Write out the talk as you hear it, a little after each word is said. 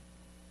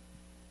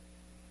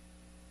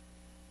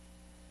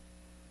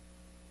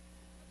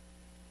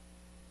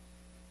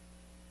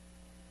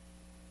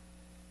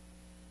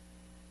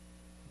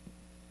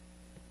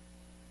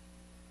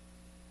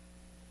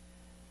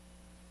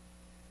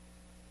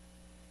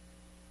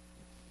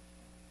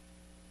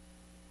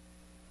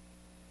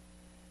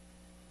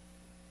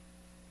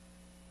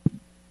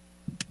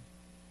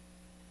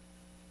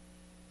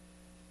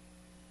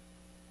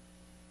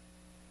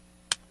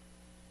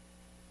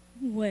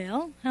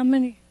How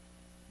many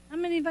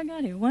have I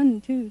got here?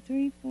 1, 2,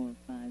 3, 4,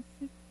 5,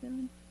 6,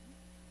 7,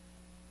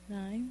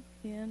 9,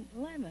 10,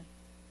 11.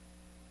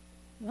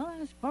 Well,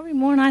 that's probably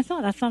more than I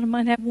thought. I thought I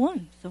might have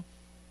one. So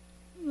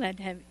I'm glad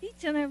to have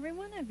each and every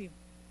one of you.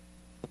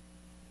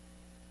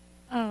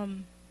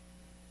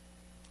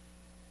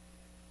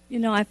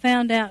 I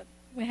found out,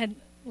 we had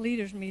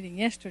leaders meeting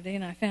yesterday,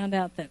 and I found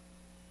out that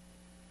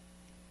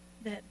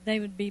they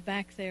would be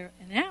back there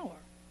an hour,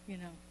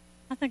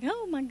 I think,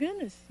 oh, my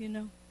goodness,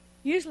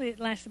 Usually it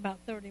lasts about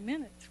 30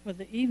 minutes for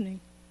the evening,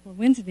 for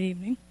Wednesday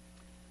evening.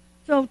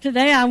 So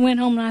today I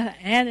went home and I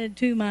added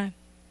to my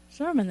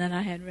sermon that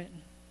I had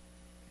written.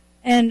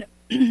 And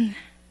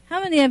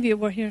how many of you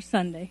were here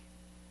Sunday?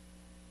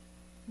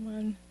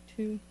 1,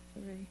 2,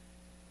 3,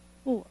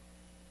 4.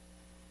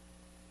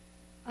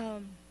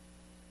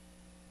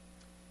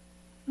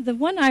 The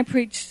one I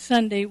preached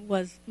Sunday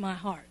was my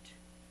heart.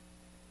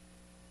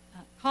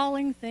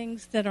 Calling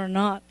things that are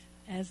not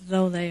as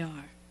though they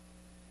are.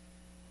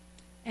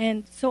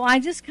 And so I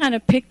just kind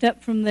of picked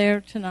up from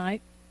there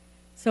tonight.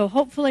 So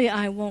hopefully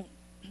I won't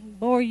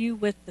bore you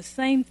with the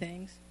same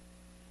things,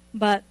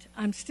 but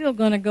I'm still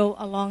going to go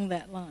along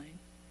that line.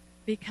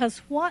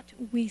 Because what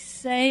we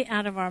say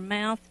out of our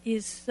mouth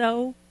is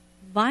so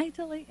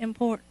vitally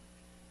important.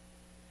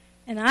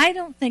 And I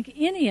don't think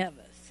any of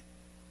us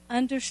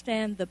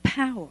understand the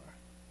power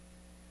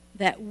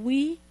that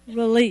we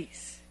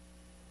release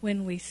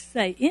when we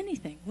say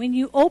anything. When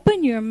you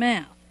open your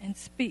mouth and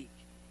speak,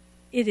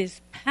 it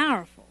is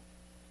powerful.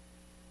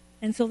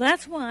 And so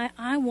that's why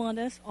I want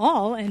us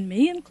all, and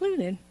me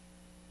included,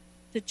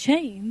 to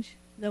change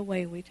the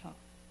way we talk.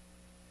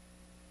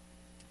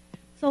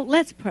 So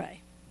let's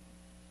pray.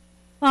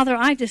 Father,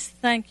 I just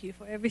thank you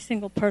for every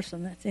single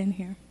person that's in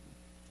here.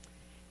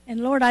 And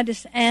Lord, I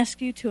just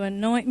ask you to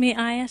anoint me.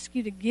 I ask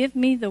you to give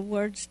me the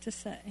words to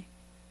say.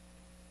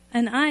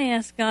 And I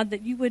ask, God,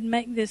 that you would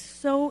make this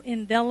so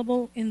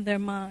indelible in their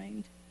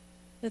mind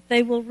that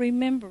they will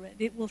remember it.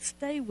 It will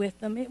stay with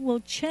them. It will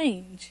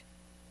change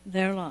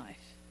their life.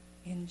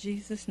 In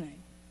Jesus'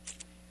 name,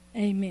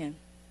 amen.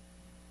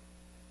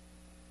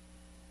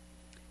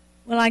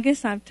 Well, I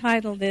guess I've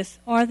titled this,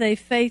 Are They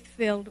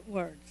Faith-Filled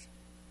Words?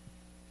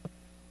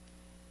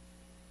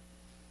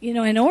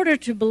 In order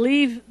to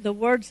believe the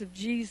words of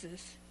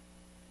Jesus,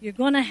 you're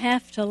going to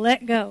have to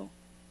let go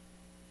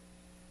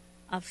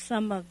of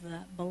some of the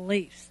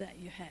beliefs that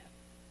you have.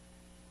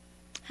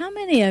 How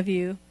many of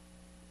you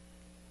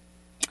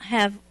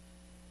have,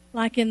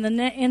 like in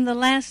the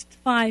last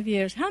 5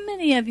 years, how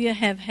many of you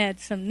have had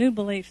some new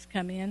beliefs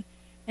come in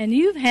and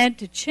you've had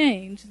to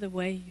change the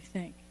way you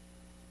think?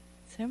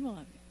 Several of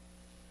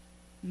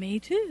you. Me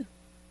too.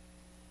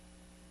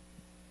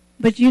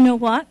 But you know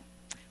what?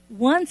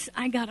 Once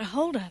I got a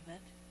hold of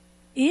it,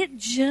 it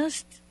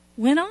just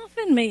went off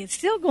in me. It's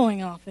still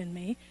going off in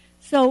me.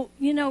 So,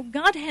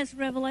 God has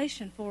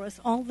revelation for us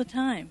all the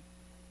time.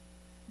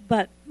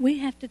 But we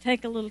have to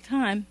take a little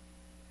time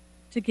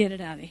to get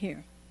it out of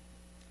here.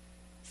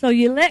 So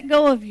you let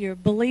go of your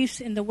beliefs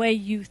in the way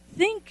you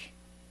think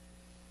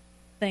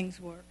things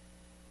work.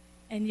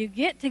 And you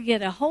get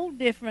a whole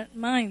different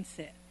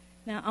mindset.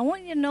 Now, I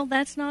want you to know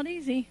that's not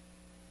easy.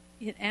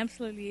 It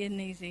absolutely isn't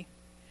easy.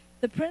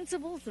 The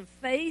principles of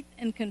faith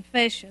and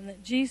confession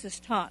that Jesus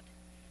taught,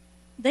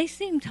 they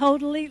seem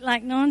totally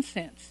like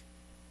nonsense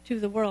to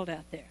the world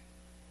out there.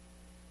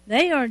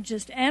 They are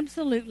just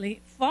absolutely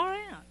far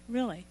out,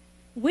 really.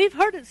 We've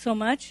heard it so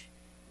much,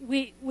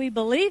 we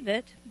believe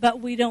it,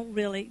 but we don't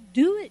really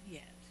do it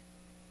yet.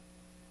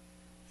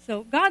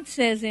 So God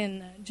says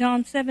in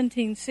John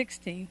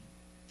 17:16,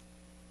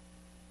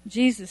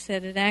 Jesus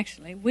said it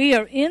actually, we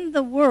are in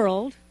the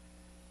world,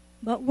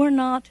 but we're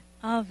not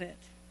of it.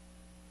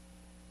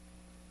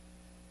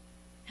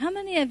 How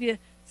many of you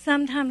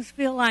sometimes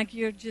feel like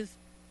you're just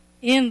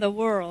in the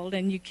world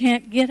and you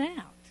can't get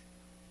out?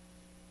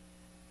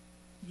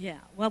 Yeah,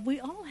 well, we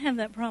all have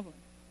that problem.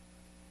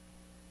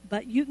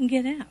 But you can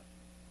get out.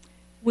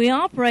 We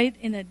operate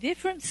in a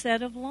different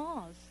set of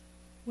laws.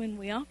 When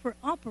we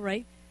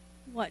operate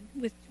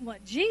with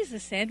what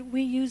Jesus said,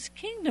 we use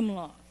kingdom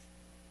laws.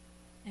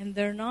 And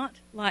they're not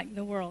like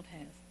the world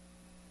has.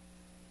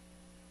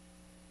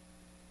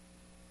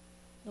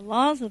 The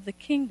laws of the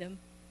kingdom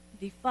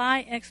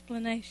defy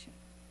explanation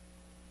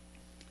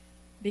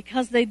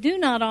because they do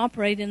not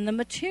operate in the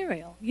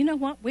material. You know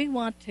what? We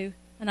want to,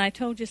 and I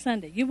told you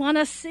Sunday, you want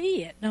to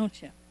see it,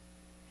 don't you?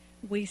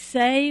 We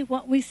say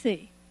what we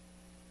see,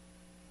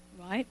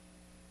 right?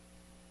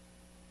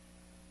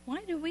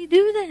 Why do we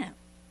do that?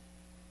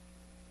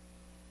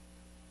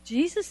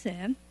 Jesus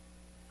said,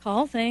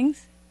 call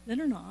things that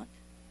are not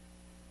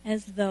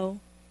as though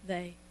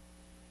they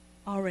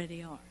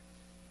already are.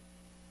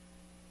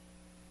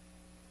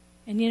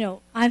 And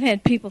I've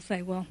had people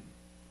say, well,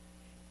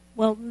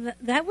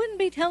 that wouldn't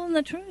be telling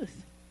the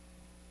truth.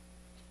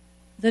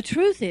 The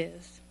truth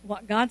is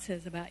what God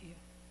says about you.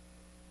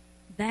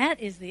 That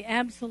is the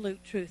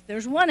absolute truth.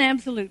 There's one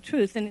absolute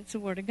truth, and it's the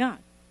Word of God.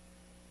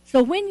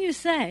 So when you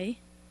say,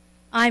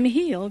 I'm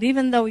healed,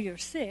 even though you're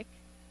sick,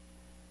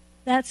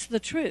 that's the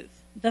truth.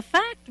 The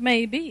fact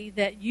may be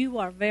that you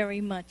are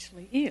very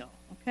muchly ill,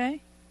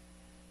 okay?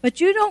 But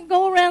you don't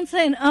go around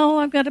saying, oh,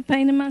 I've got a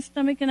pain in my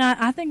stomach and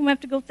I think I'm going to have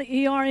to go to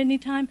the ER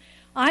anytime.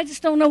 I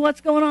just don't know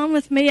what's going on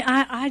with me.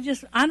 I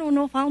don't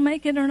know if I'll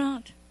make it or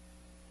not.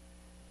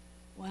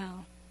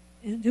 Wow.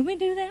 Do we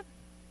do that?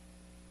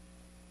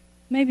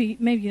 Maybe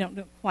you don't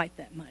do it quite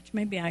that much.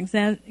 Maybe I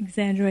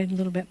exaggerate a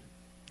little bit.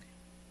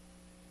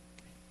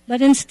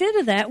 But instead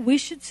of that, we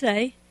should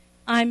say,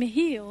 I'm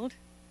healed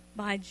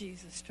by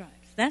Jesus'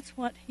 stripes. That's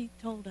what he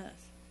told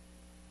us.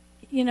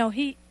 You know,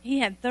 he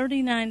had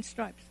 39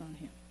 stripes on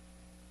him.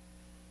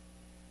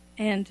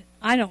 And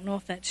I don't know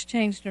if that's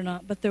changed or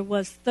not, but there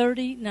was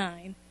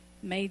 39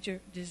 major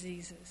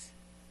diseases.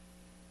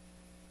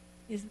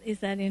 Is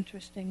that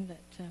interesting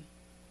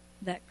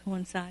that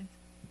coincides?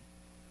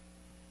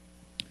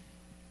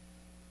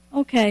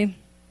 Okay,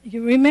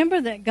 you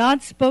remember that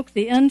God spoke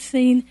the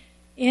unseen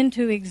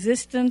into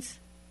existence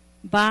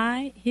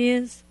by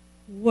his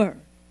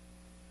word.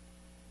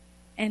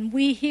 And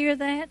we hear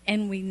that,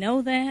 and we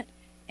know that,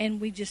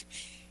 and we just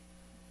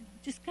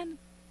kind of,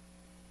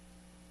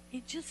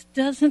 it just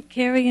doesn't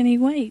carry any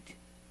weight.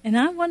 And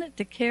I want it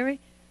to carry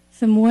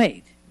some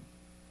weight.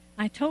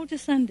 I told you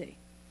Sunday,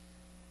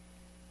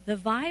 the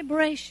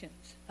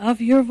vibrations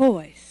of your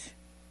voice.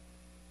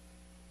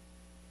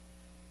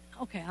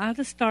 Okay, I'll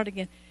just start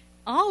again.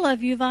 All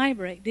of you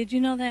vibrate. Did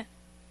you know that?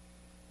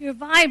 You're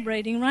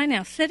vibrating right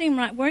now, sitting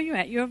right where you're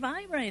at. You're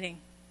vibrating.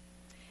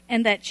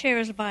 And that chair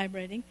is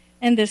vibrating,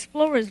 and this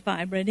floor is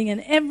vibrating,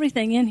 and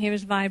everything in here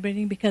is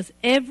vibrating because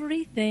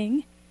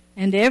everything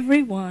and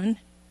everyone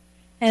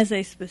has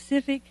a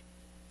specific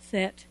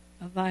set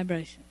of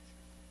vibrations.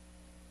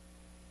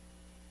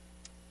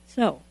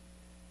 So,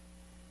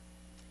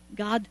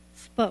 God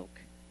spoke.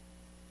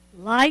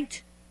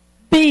 Light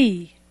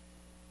be.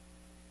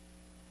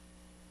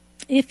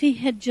 If he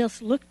had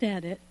just looked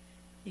at it,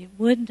 it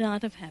would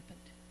not have happened.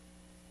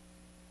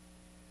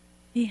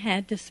 He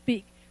had to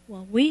speak.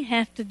 Well, we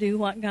have to do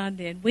what God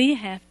did. We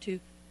have to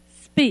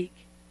speak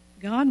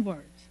God's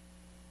words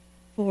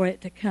for it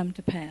to come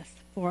to pass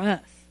for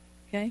us.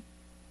 Okay?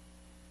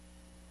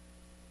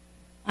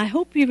 I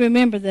hope you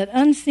remember that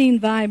unseen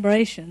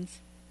vibrations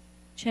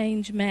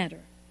change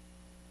matter.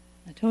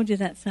 I told you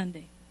that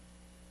Sunday.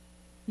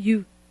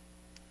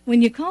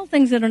 When you call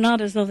things that are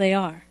not as though they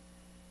are,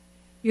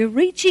 you're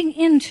reaching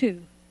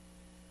into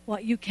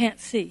what you can't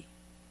see,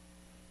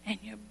 and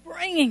you're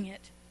bringing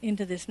it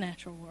into this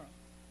natural world.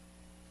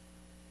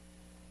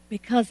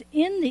 Because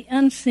in the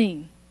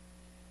unseen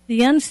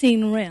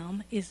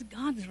realm is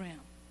God's realm.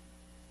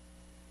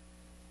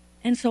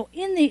 And so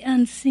in the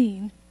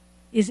unseen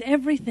is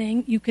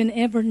everything you can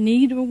ever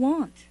need or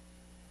want.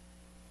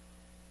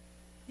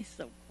 It's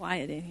so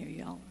quiet in here,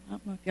 y'all. I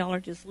don't know if y'all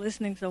are just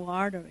listening so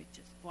hard or it's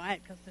just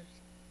quiet because there's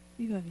a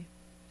few of you.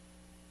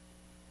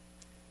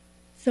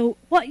 So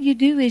what you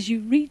do is you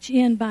reach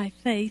in by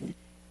faith.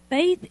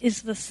 Faith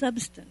is the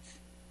substance.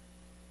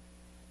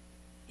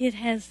 It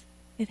has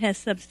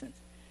substance.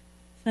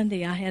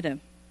 Sunday I had a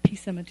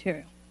piece of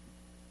material.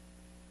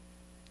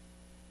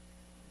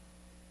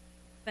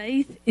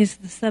 Faith is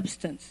the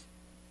substance.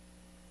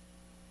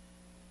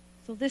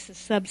 So this is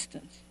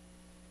substance.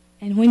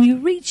 And when you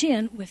reach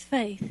in with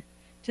faith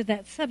to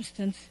that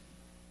substance,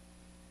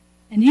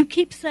 and you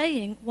keep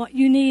saying what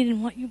you need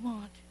and what you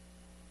want,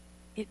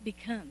 it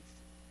becomes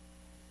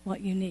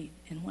what you need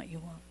and what you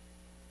want.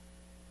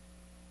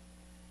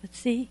 But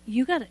see,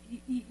 you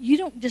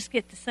don't just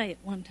get to say it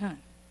one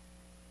time.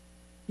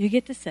 You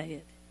get to say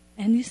it,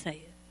 and you say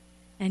it,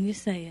 and you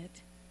say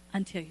it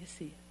until you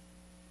see it.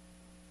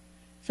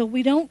 So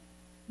we don't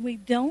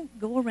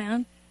go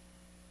around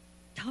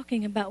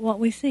talking about what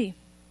we see.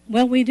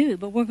 Well, we do,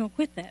 but we're going to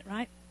quit that,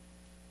 right?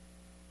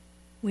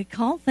 We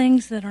call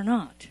things that are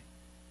not.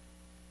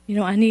 You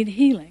know, I need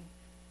healing,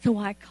 so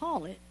I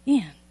call it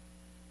in.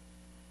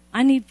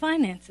 I need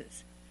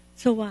finances,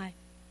 so I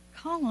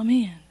call them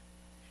in.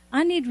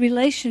 I need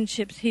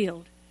relationships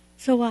healed,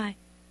 so I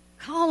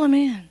call them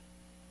in.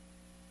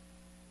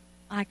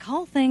 I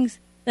call things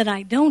that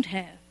I don't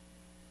have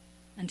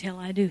until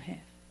I do have.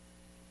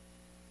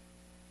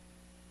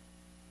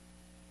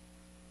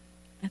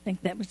 I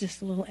think that was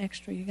just a little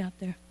extra you got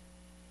there.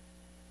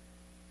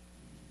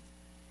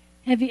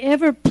 Have you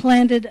ever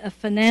planted a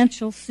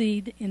financial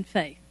seed in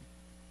faith?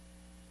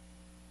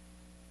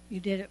 You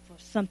did it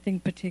for something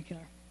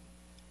particular.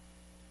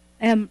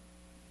 Well,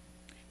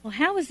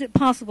 how is it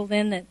possible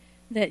then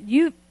that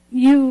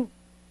you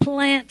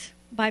plant,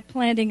 by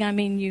planting I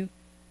mean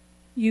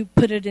you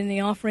put it in the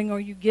offering or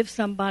you give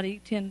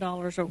somebody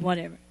 $10 or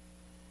whatever.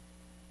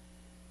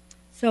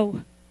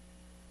 So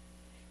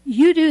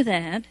you do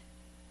that,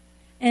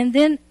 and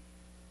then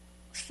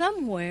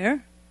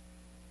somewhere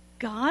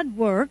God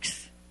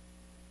works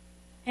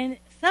and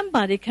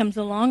somebody comes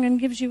along and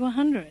gives you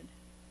 100.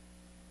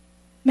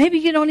 Maybe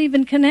you don't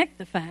even connect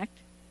the fact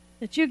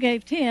that you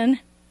gave 10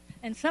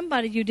 and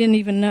somebody you didn't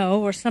even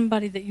know or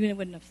somebody that you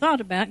wouldn't have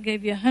thought about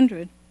gave you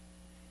 100.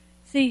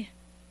 See,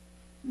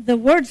 the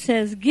word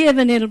says, give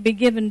and it'll be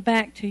given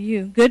back to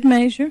you. Good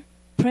measure,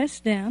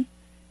 pressed down,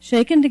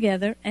 shaken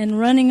together, and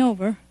running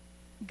over,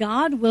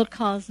 God will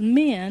cause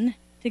men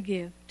to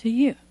give to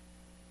you.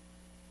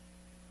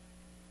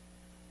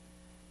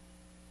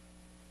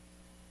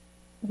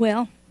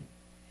 Well,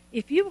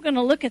 if you were going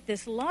to look at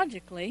this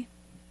logically,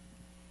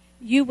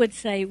 you would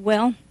say,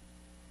 well,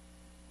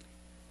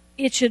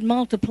 it should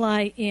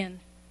multiply in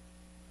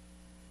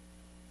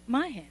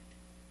my hand.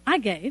 I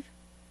gave,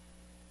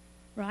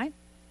 right?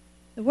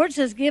 The word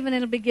says give and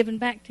it'll be given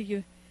back to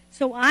you.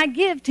 So I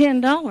give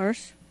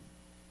 $10,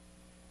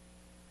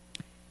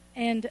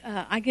 and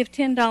I give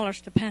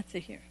 $10 to Patsy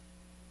here.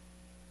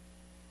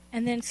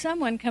 And then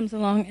someone comes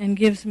along and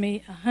gives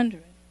me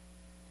 100.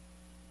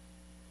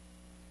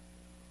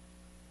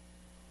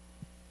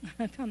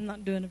 I'm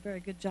not doing a very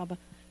good job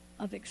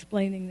of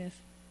explaining this.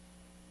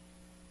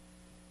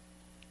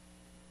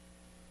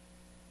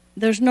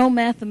 There's no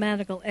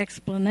mathematical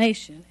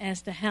explanation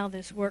as to how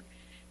this works,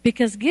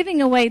 because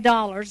giving away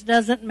dollars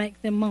doesn't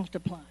make them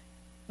multiply,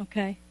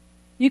 okay?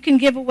 You can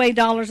give away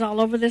dollars all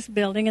over this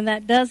building, and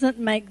that doesn't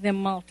make them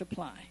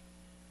multiply.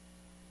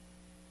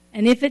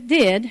 And if it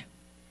did,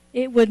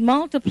 it would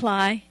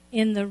multiply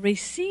in the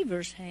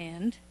receiver's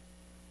hand.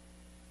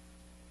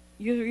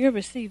 You're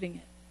receiving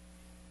it.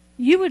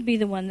 You would be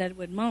the one that it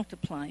would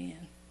multiply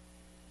in,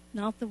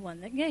 not the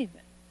one that gave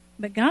it.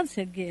 But God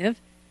said give,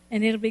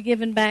 and it'll be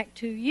given back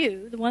to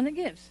you, the one that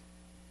gives.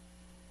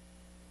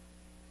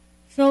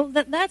 So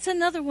that's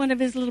another one of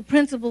his little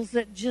principles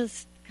that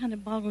just kind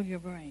of boggle your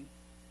brain.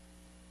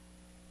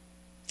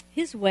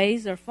 His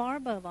ways are far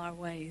above our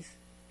ways.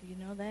 Do you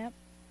know that?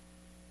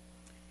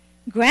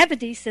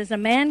 Gravity says a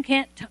man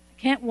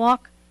can't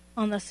walk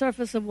on the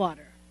surface of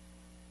water.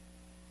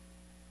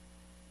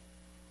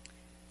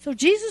 So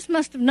Jesus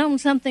must have known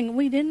something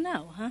we didn't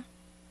know, huh?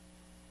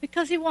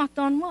 Because he walked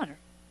on water.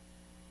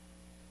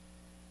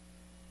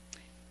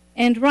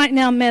 And right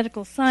now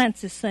medical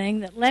science is saying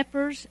that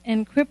lepers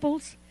and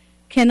cripples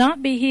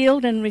cannot be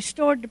healed and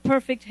restored to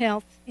perfect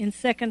health in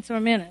seconds or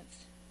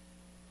minutes.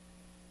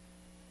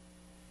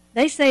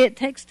 They say it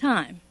takes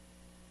time.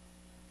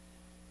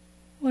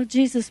 Well,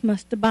 Jesus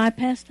must have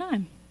bypassed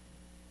time.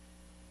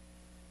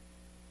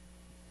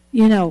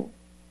 You know,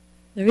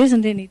 there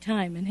isn't any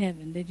time in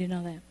heaven. Did you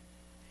know that?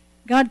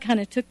 God kind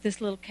of took this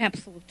little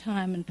capsule of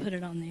time and put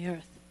it on the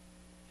earth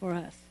for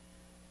us.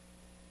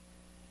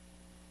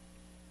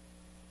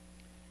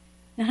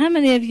 Now, how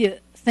many of you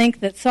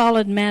think that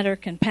solid matter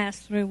can pass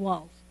through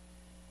walls?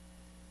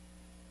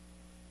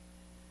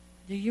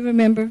 Do you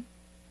remember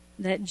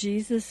that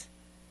Jesus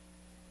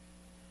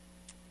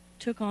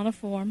took on a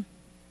form,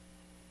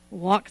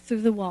 walked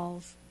through the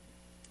walls,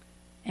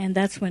 and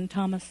that's when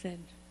Thomas said,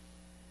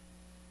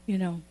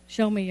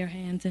 show me your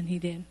hands, and he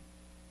did.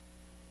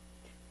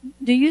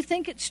 Do you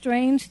think it's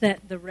strange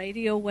that the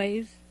radio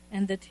waves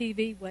and the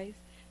TV waves,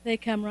 they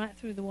come right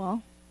through the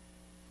wall?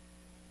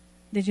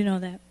 Did you know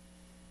that?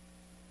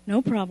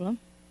 No problem.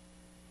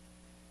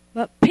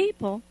 But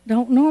people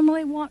don't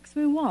normally walk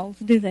through walls,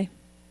 do they?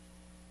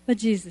 But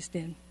Jesus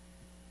did.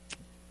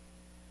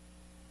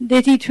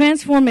 Did he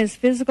transform his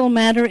physical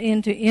matter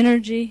into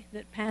energy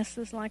that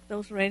passes like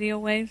those radio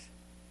waves?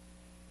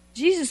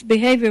 Jesus'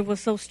 behavior was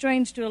so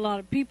strange to a lot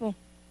of people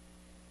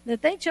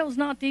that they chose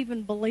not to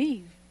even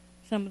believe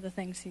some of the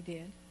things he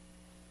did.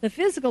 The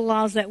physical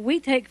laws that we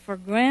take for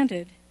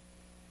granted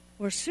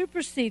were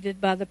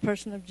superseded by the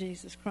person of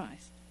Jesus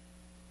Christ.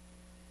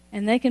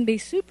 And they can be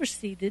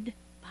superseded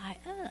by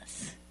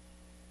us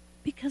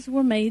because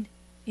we're made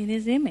in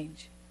his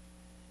image.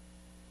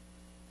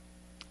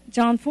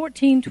 John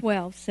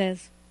 14:12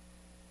 says,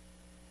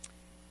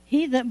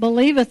 "He that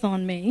believeth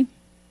on me,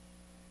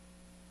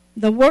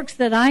 the works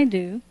that I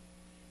do,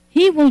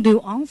 he will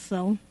do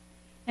also,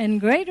 and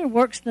greater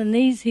works than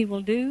these he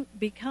will do,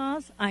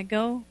 because I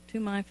go to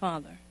my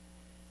Father."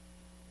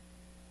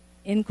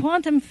 In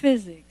quantum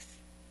physics,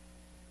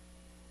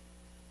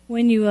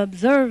 when you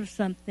observe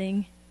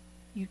something,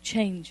 you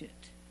change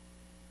it.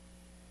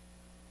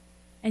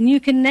 And you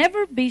can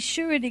never be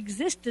sure it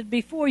existed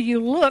before you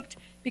looked,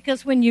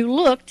 because when you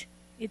looked,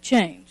 it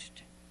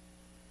changed.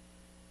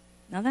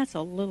 Now that's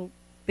a little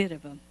bit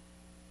of a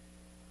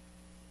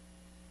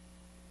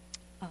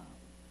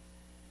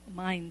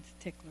mind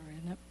tickler,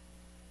 isn't it?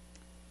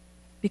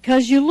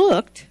 Because you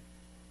looked,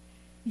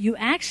 you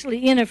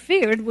actually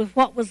interfered with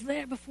what was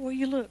there before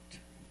you looked.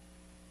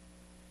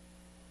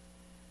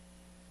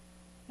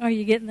 Are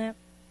you getting that?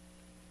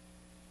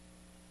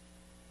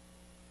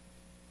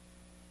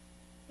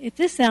 If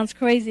this sounds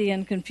crazy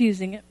and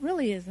confusing, it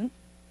really isn't.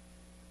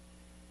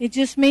 It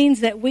just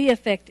means that we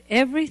affect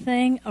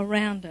everything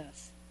around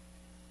us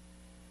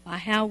by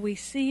how we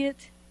see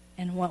it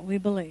and what we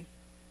believe.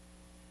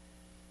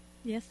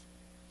 Yes?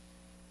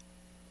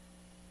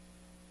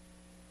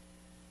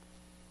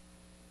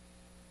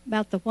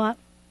 About the what?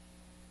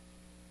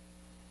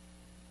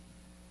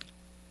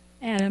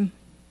 Atom.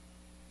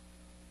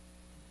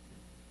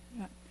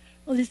 Right.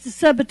 Well, it's the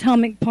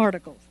subatomic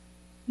particles.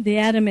 The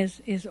atom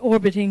is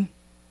orbiting,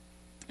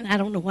 and I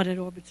don't know what it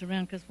orbits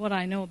around, because what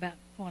I know about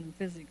quantum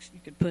physics you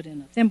could put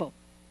in a thimble.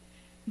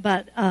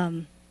 But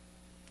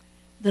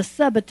the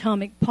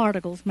subatomic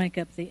particles make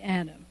up the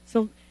atom.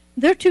 So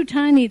they're too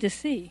tiny to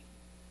see.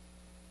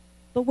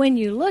 But when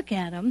you look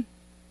at them,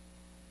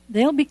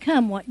 they'll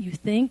become what you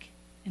think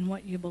and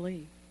what you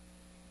believe.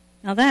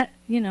 Now that,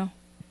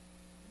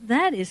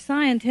 that is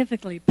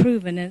scientifically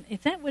proven. And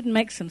if that wouldn't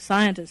make some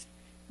scientists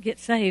get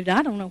saved,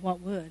 I don't know what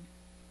would.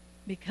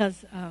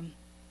 Because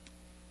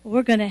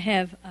we're going to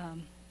have,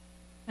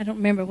 I don't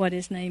remember what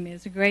his name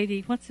is,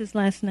 Grady, what's his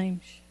last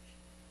name?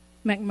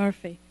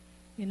 McMurphy,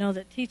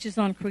 that teaches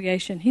on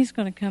creation. He's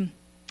going to come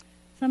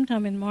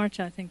sometime in March,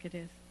 I think it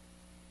is.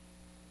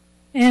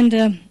 And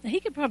he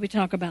could probably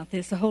talk about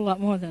this a whole lot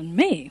more than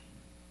me.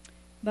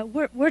 But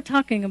we're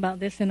talking about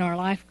this in our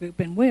life group,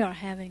 and we are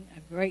having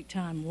a great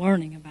time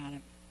learning about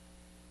it.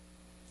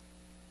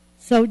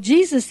 So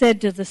Jesus said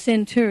to the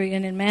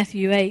centurion in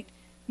Matthew 8,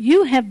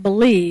 "You have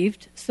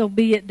believed, so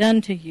be it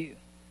done to you."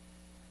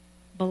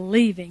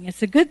 Believing.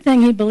 It's a good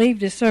thing he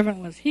believed his servant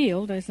was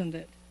healed, isn't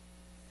it?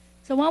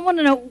 So I want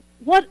to know,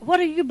 what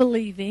are you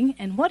believing,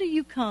 and what are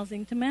you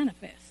causing to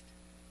manifest?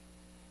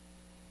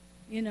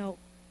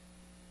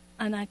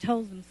 And I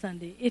told them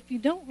Sunday, if you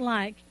don't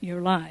like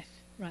your life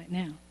right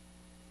now,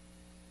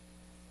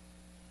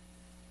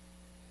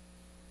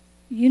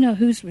 you know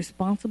who's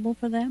responsible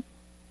for that?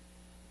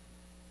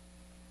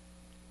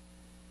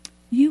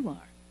 You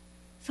are.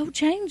 So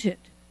change it.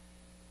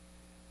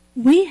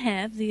 We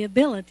have the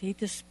ability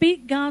to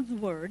speak God's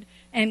word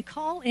and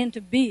call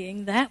into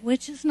being that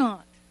which is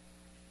not.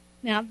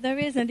 Now, there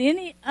isn't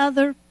any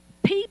other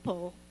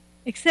people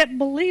except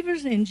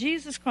believers in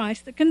Jesus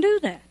Christ that can do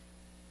that.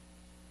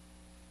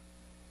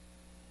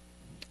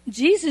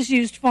 Jesus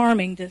used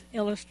farming to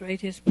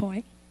illustrate his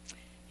point.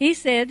 He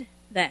said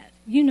that,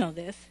 you know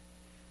this,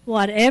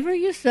 whatever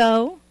you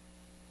sow,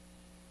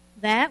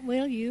 that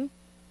will you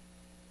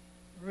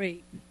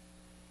reap.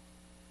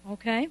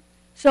 Okay?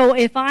 So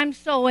if I'm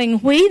sowing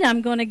wheat,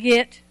 I'm going to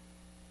get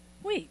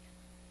wheat.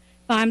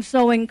 If I'm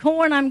sowing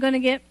corn, I'm going to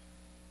get.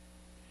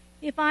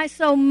 If I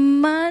sow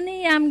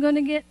money, I'm going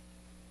to get.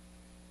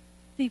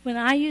 See, when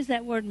I use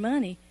that word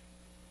money,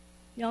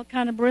 y'all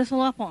kind of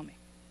bristle up on me.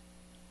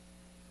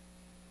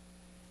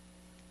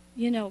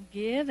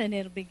 Give and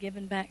it'll be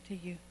given back to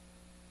you.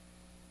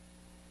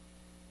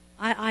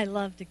 I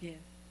love to give.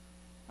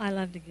 I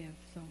love to give,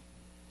 so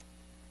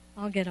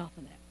I'll get off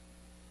of that.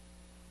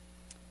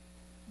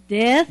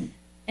 Death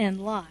and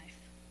life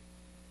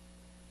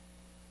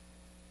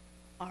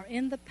are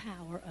in the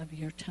power of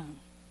your tongue.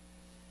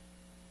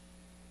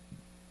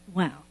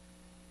 Wow.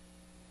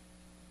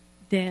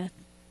 Death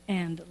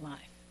and life.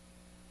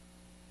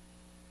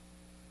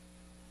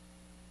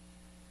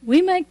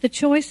 We make the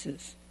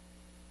choices.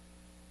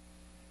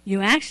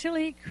 You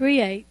actually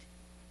create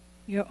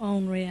your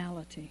own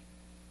reality.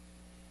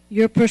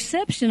 Your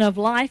perception of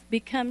life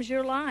becomes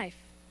your life.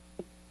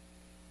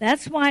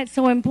 That's why it's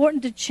so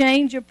important to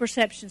change your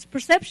perceptions.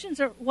 Perceptions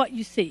are what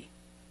you see.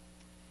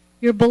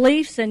 Your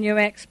beliefs and your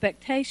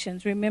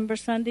expectations. Remember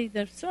Sunday,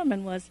 the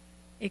sermon was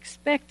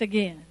expect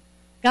again.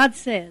 God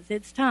says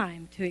it's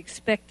time to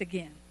expect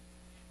again.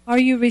 Are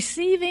you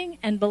receiving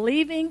and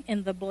believing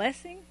in the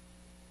blessing?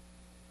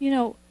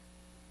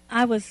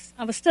 I was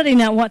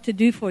studying out what to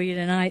do for you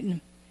tonight, and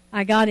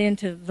I got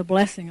into the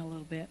blessing a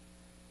little bit.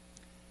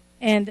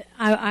 And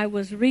I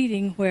was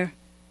reading where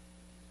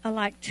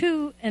like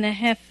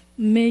 2.5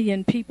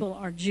 million people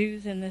are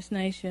Jews in this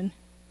nation,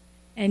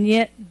 and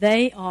yet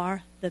they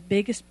are the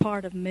biggest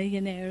part of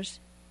millionaires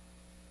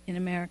in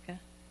America.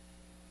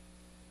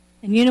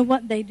 And you know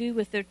what they do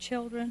with their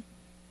children?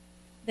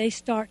 They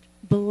start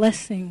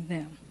blessing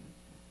them.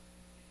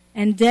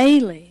 And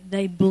daily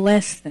they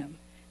bless them.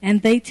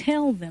 And they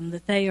tell them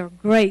that they are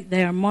great,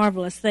 they are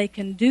marvelous, they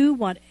can do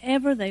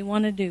whatever they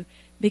want to do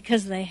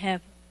because they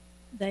have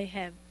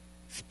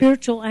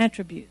spiritual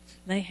attributes.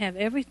 They have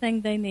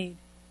everything they need.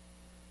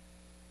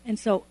 And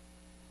so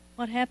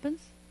what happens?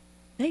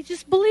 They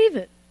just believe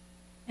it.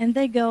 And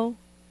they go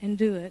and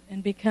do it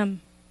and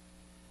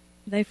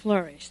they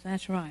flourish.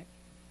 That's right.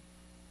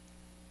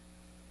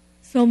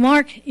 So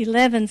Mark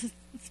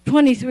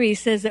 11:23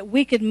 says that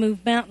we could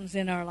move mountains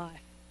in our life.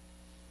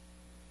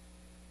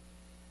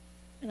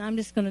 And I'm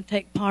just going to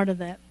take part of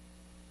that.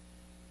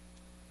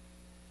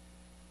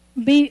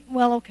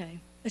 Okay.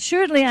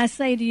 Assuredly I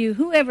say to you,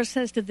 whoever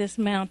says to this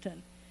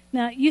mountain.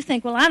 Now, you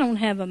think, well, I don't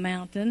have a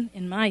mountain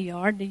in my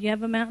yard. Do you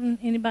have a mountain?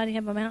 Anybody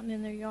have a mountain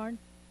in their yard?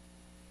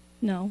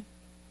 No.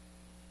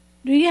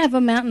 Do you have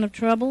a mountain of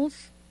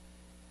troubles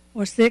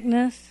or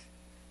sickness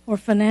or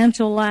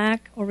financial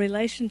lack or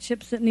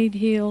relationships that need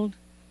healed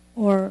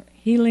or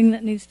healing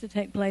that needs to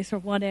take place or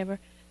whatever?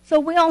 So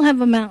we all have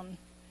a mountain.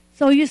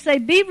 So you say,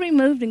 be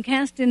removed and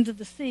cast into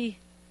the sea.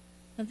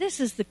 Now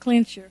this is the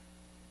clincher.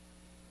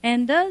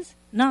 And does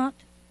not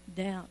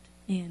doubt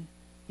in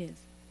his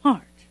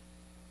heart.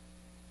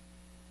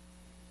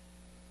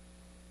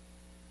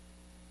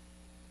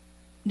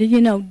 Do you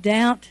know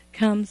doubt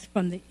comes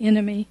from the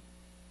enemy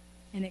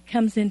and it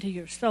comes into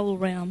your soul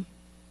realm?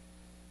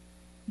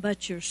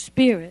 But your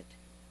spirit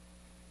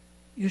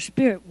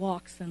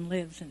walks and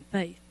lives in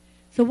faith.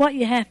 So what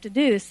you have to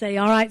do is say,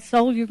 all right,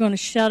 soul, you're going to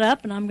shut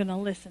up and I'm going to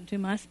listen to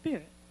my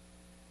spirit.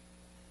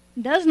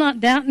 He does not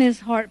doubt in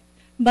his heart,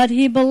 but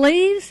he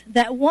believes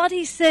that what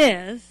he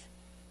says,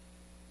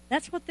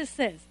 that's what this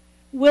says,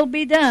 will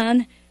be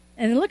done.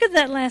 And look at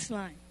that last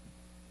line.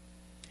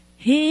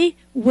 He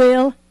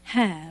will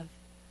have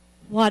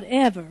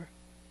whatever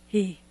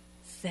he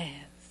says.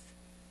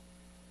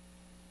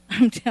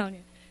 I'm telling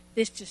you,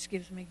 this just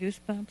gives me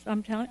goosebumps.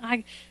 I'm telling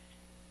you,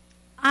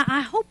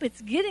 I hope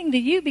it's getting to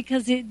you,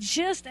 because it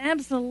just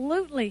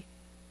absolutely,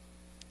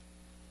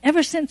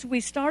 ever since we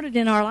started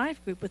in our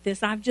life group with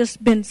this, I've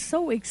just been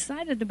so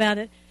excited about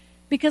it,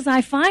 because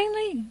I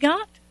finally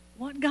got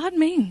what God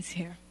means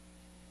here.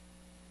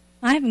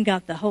 I haven't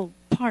got the whole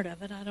part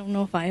of it. I don't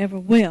know if I ever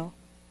will.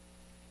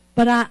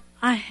 But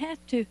I have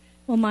to.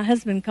 Well, my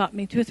husband caught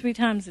me 2 or 3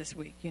 times this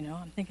week,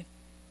 I'm thinking,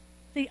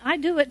 see, I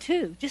do it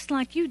too, just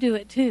like you do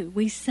it too.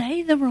 We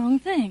say the wrong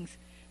things.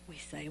 We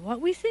say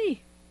what we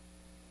see.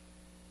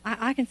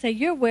 I can say,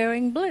 you're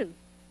wearing blue.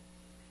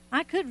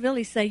 I could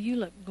really say, you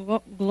look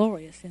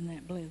glorious in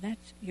that blue.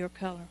 That's your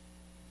color.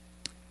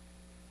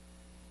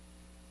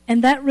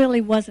 And that really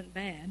wasn't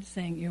bad,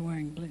 saying you're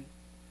wearing blue.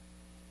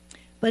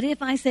 But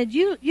if I said,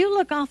 you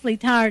look awfully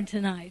tired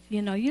tonight,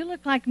 you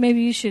look like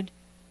maybe you should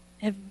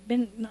have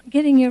been not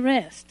getting your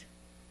rest.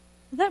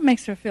 Well, that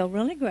makes her feel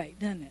really great,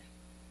 doesn't it?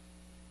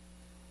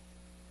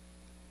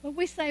 But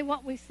we say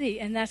what we see,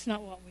 and that's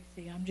not what we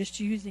see. I'm just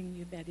using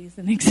you, Betty, as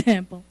an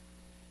example.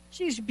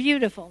 She's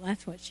beautiful.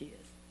 That's what she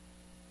is.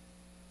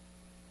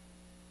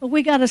 But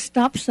we got to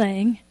stop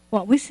saying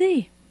what we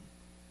see.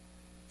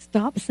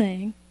 Stop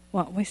saying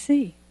what we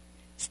see.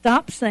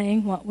 Stop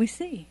saying what we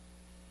see.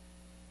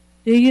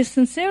 Do you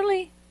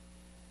sincerely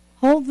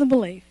hold the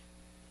belief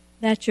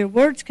that your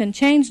words can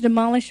change,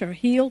 demolish, or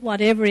heal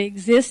whatever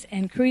exists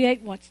and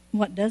create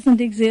what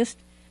doesn't exist?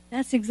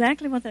 That's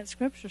exactly what that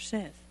scripture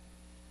says.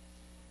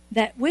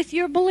 That with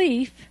your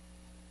belief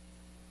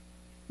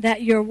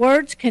that your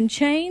words can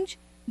change,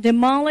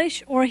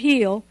 demolish, or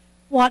heal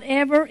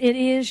whatever it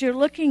is you're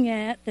looking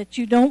at that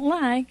you don't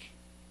like,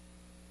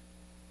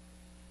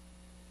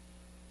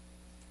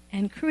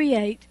 and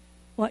create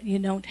what you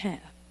don't have.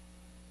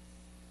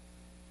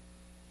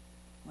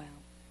 Well,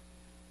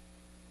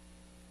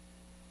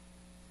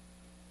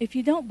 if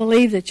you don't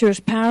believe that you're as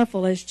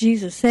powerful as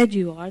Jesus said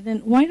you are, then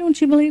why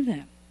don't you believe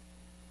that?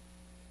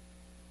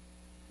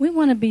 We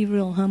want to be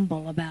real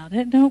humble about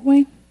it, don't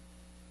we?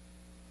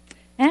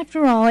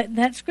 After all,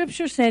 that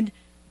scripture said,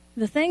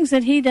 the things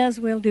that he does,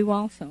 we'll do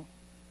also.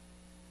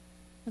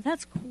 But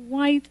that's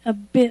quite a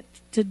bit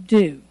to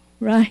do,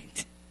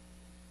 right?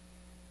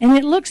 And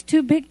it looks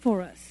too big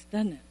for us,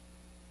 doesn't it?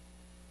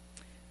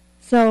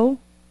 So,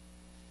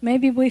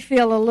 maybe we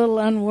feel a little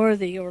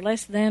unworthy or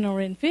less than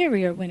or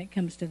inferior when it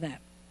comes to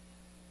that.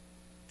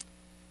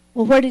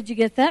 Well, where did you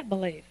get that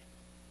belief?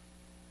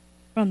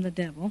 From the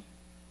devil.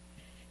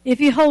 If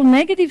you hold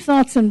negative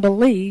thoughts and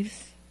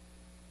beliefs,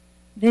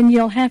 then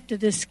you'll have to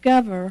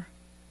discover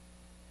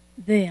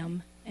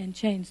them and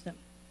change them.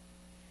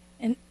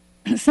 And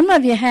some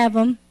of you have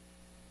them,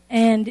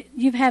 and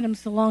you've had them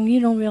so long you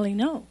don't really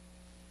know.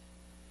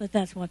 But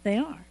that's what they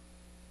are.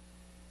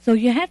 So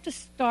you have to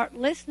start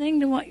listening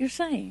to what you're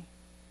saying.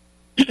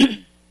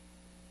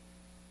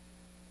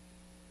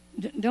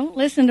 Don't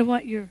listen to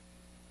what your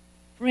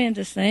friend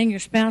is saying, your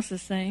spouse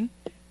is saying.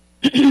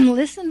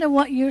 Listen to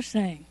what you're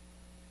saying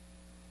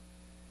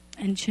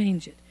and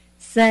change it.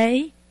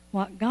 Say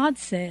what God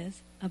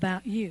says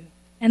about you.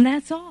 And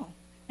that's all.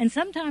 And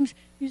sometimes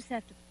you just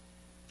have to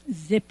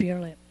zip your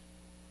lip.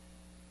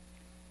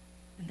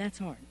 And that's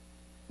hard.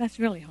 That's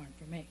really hard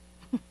for me.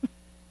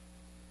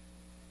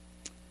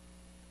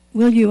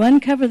 Will you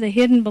uncover the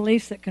hidden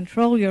beliefs that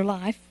control your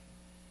life?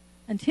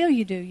 Until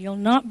you do, you'll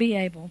not be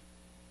able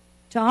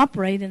to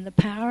operate in the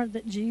power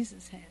that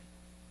Jesus had.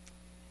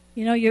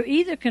 You're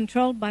either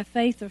controlled by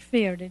faith or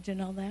fear. Did you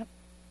know that?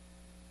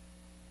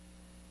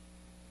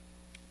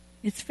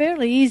 It's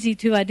fairly easy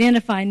to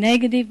identify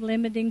negative,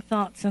 limiting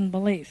thoughts and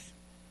beliefs.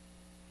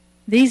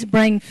 These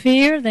bring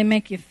fear. They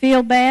make you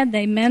feel bad.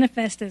 They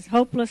manifest as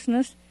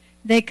hopelessness.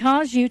 They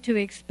cause you to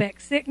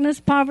expect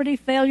sickness, poverty,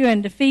 failure,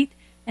 and defeat,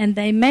 and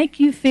they make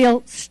you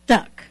feel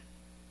stuck.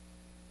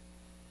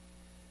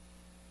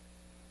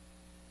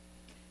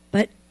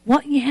 But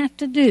what you have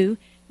to do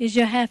is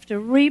you have to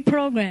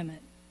reprogram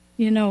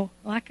it,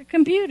 like a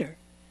computer.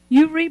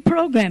 You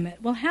reprogram it.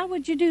 Well, how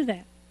would you do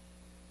that?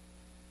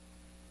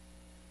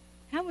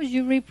 How would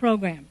you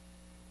reprogram?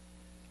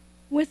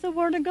 With the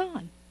Word of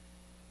God.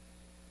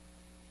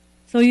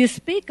 So you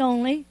speak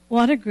only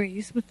what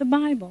agrees with the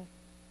Bible.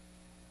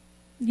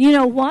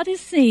 What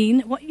is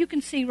seen, what you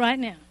can see right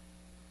now,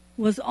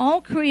 was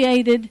all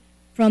created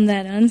from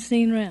that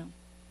unseen realm.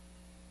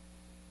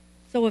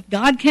 So if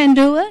God can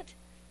do it,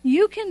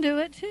 you can do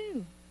it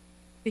too,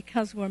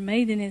 because we're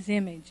made in His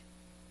image.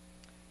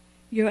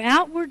 Your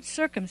outward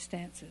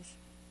circumstances,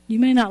 you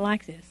may not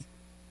like this,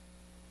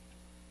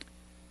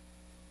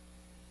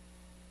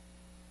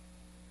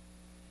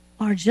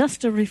 are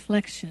just a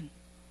reflection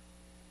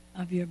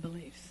of your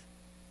beliefs.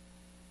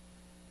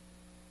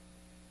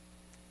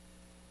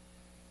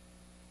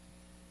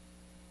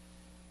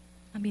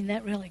 mean,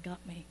 that really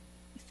got me.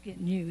 It's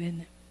getting you,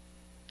 isn't it?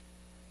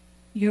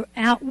 Your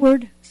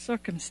outward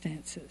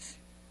circumstances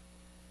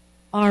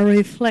are a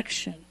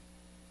reflection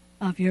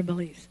of your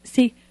beliefs.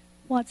 See,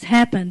 what's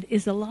happened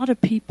is a lot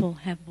of people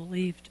have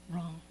believed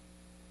wrong.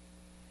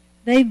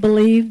 They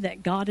believe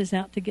that God is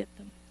out to get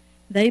them.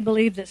 They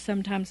believe that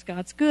sometimes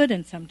God's good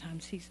and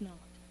sometimes He's not.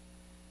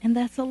 And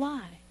that's a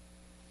lie.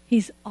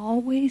 He's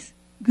always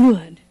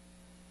good.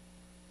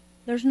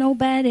 There's no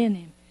bad in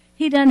Him.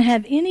 He doesn't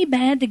have any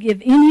bad to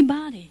give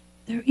anybody.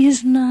 There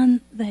is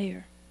none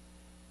there.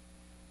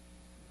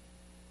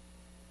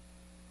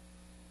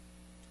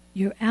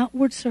 Your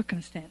outward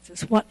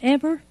circumstances,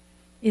 whatever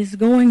is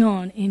going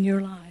on in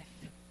your life,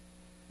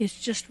 is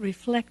just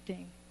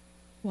reflecting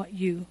what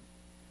you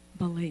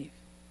believe.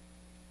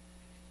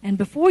 And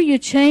before you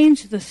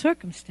change the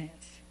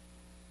circumstance,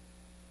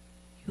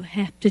 you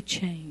have to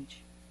change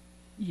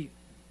you.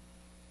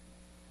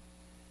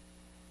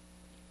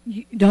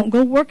 You don't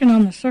go working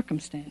on the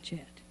circumstance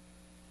yet.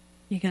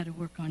 You got to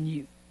work on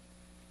you.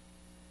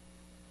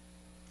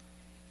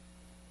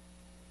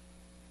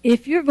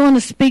 If you're going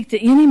to speak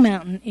to any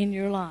mountain in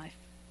your life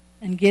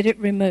and get it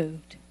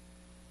removed,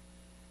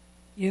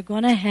 you're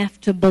going to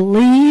have to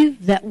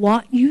believe that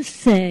what you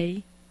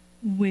say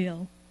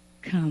will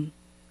come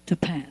to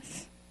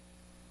pass.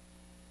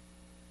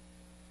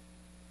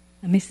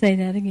 Let me say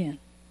that again.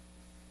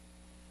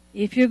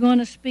 If you're going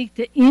to speak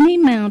to any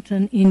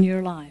mountain in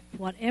your life,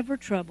 whatever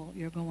trouble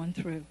you're going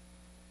through,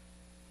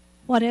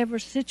 whatever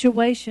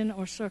situation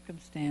or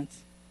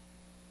circumstance,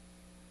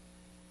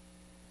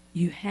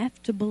 you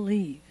have to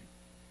believe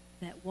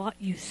that what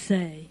you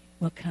say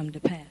will come to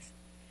pass.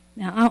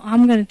 Now,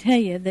 I'm going to tell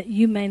you that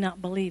you may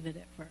not believe it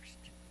at first.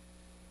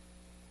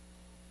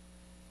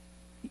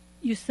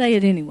 You say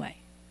it anyway,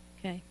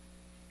 okay?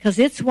 Because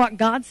it's what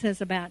God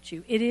says about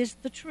you. It is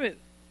the truth.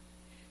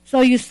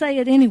 So you say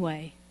it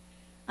anyway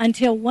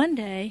until one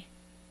day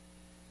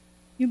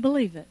you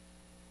believe it.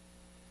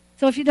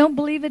 So if you don't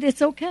believe it,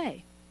 it's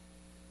okay.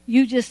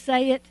 You just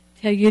say it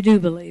till you do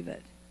believe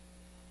it.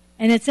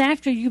 And it's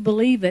after you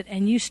believe it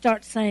and you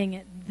start saying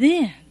it,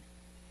 then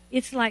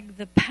it's like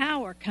the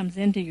power comes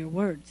into your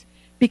words.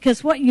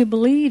 Because what you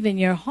believe in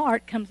your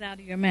heart comes out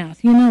of your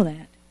mouth. You know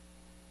that.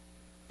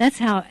 That's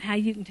how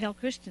you can tell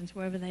Christians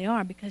wherever they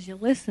are, because you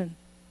listen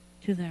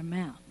to their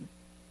mouth.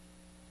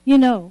 You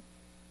know,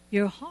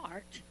 your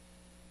heart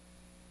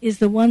is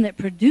the one that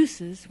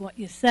produces what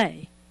you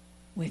say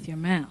with your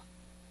mouth.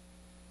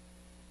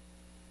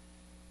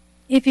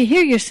 If you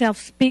hear yourself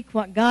speak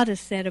what God has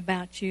said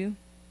about you,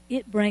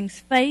 it brings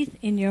faith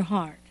in your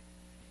heart.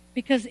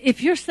 Because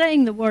if you're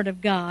saying the Word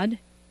of God,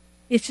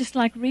 it's just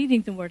like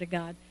reading the Word of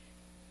God.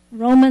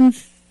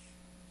 Romans,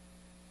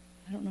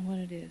 I don't know what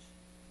it is.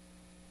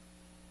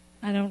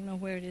 I don't know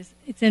where it is.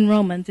 It's in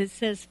Romans. It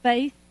says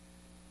faith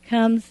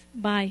comes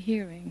by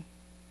hearing.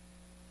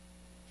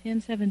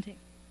 10:17.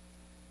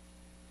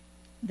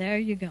 There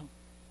you go.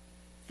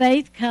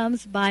 Faith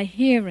comes by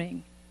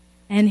hearing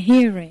and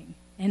hearing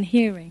and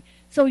hearing.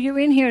 So you're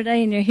in here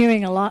today and you're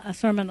hearing a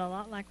sermon a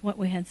lot like what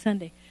we had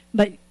Sunday.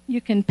 But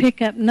you can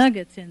pick up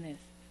nuggets in this.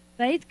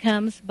 Faith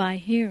comes by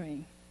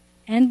hearing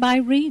and by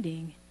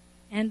reading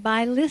and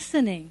by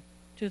listening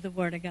to the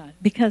Word of God.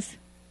 Because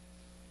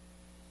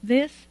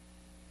this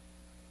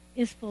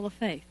is full of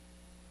faith.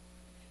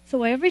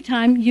 So every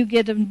time you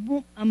get a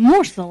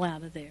morsel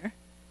out of there,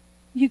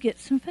 you get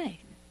some faith.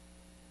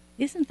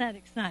 Isn't that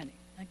exciting?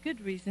 A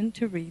good reason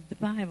to read the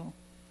Bible.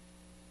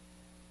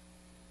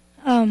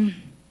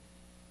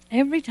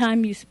 Every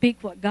time you speak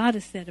what God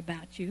has said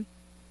about you,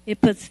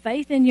 it puts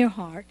faith in your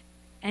heart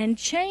and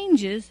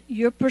changes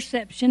your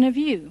perception of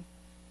you.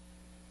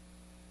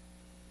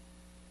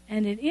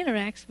 And it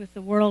interacts with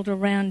the world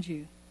around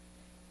you.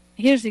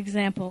 Here's an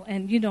example,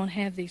 and you don't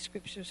have these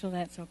scriptures, so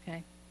that's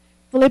okay.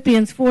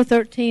 Philippians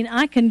 4:13,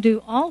 I can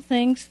do all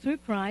things through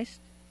Christ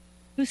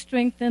who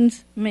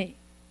strengthens me.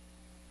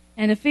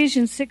 And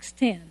Ephesians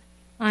 6:10,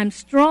 I'm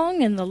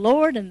strong in the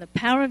Lord and the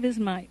power of His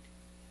might.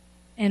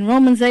 And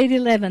Romans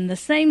 8:11, the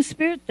same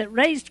Spirit that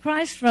raised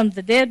Christ from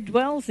the dead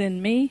dwells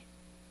in me.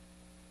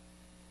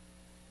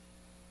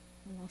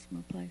 I lost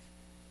my place.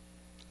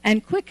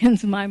 And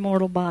quickens my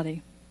mortal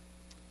body.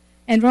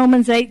 And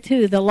Romans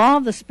 8:2, the law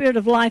of the Spirit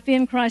of life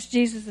in Christ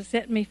Jesus has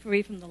set me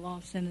free from the law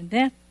of sin and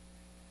death.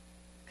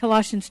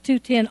 Colossians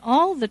 2:10,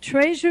 all the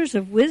treasures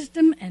of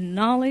wisdom and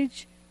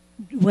knowledge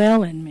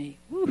dwell in me.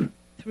 Woo,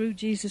 through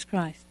Jesus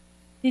Christ.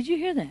 Did you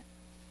hear that?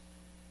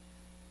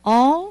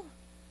 Let's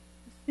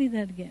see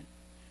that again.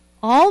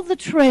 All the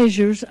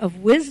treasures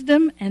of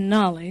wisdom and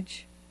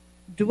knowledge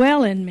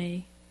dwell in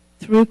me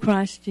through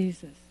Christ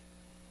Jesus.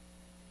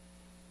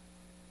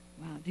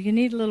 Wow, do you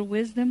need a little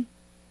wisdom?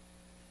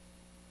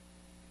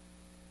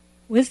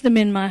 Wisdom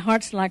in my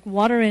heart's like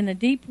water in a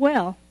deep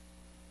well.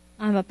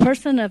 I'm a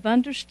person of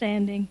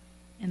understanding,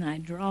 and I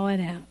draw it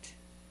out.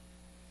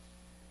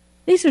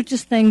 These are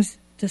just things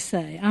to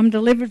say. I'm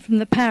delivered from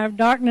the power of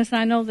darkness.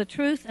 I know the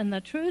truth, and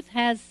the truth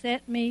has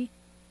set me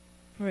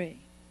free.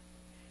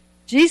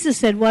 Jesus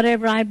said,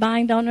 whatever I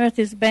bind on earth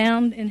is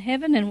bound in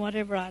heaven, and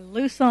whatever I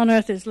loose on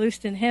earth is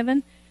loosed in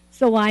heaven.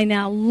 So I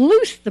now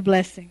loose the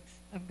blessings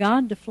of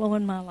God to flow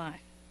in my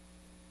life.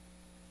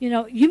 You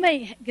know, you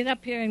may get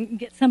up here and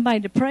get somebody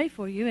to pray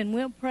for you, and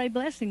we'll pray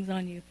blessings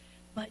on you.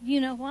 But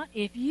you know what?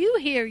 If you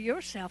hear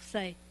yourself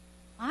say,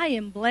 I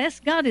am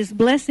blessed, God is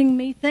blessing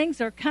me, things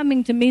are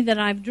coming to me that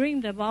I've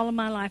dreamed of all of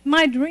my life.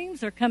 My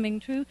dreams are coming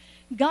true.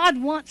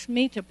 God wants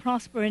me to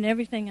prosper in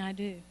everything I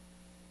do.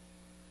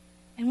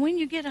 And when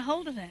you get a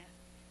hold of that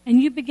and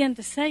you begin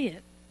to say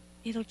it,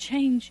 it'll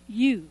change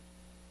you.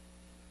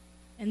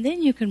 And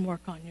then you can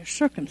work on your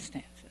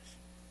circumstances.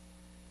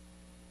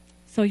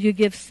 So you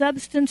give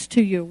substance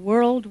to your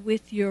world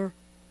with your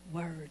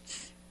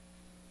words.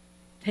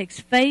 It takes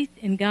faith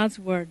in God's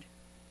word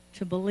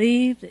to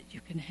believe that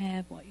you can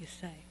have what you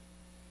say.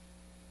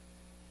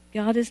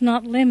 God is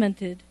not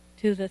limited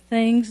to the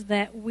things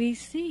that we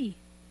see.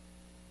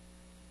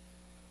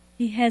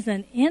 He has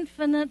an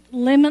infinite,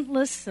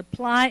 limitless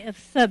supply of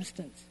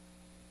substance.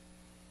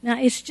 Now,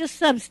 it's just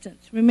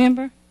substance,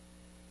 remember?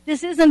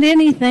 This isn't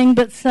anything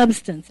but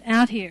substance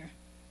out here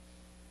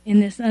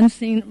in this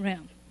unseen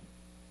realm.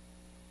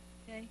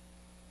 Okay?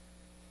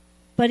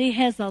 But he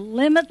has a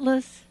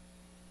limitless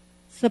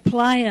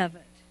supply of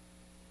it.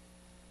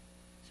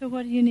 So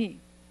what do you need?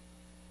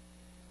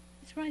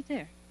 It's right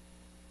there.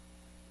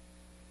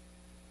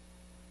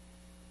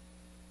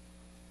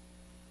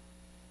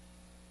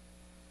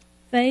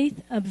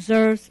 Faith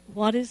observes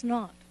what is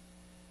not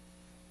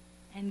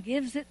and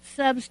gives it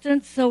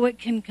substance so it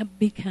can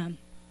become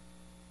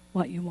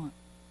what you want.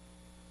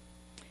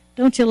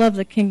 Don't you love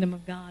the kingdom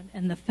of God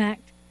and the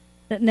fact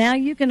that now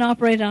you can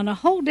operate on a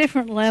whole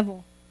different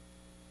level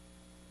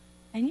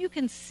and you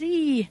can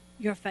see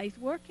your faith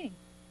working?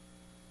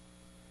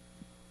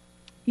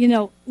 You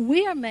know,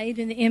 we are made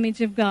in the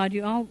image of God.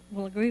 You all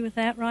will agree with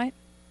that, right?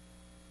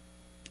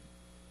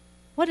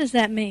 What does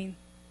that mean?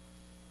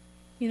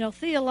 You know,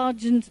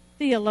 theologians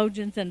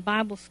and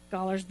Bible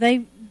scholars,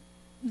 they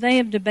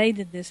have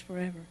debated this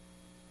forever.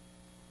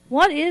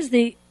 What is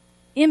the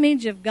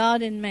image of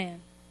God in man?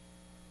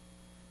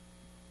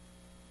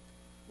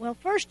 Well,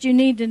 first you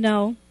need to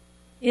know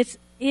it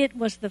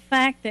was the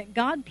fact that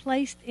God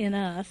placed in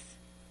us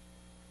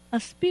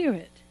a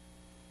spirit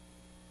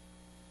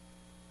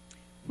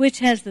which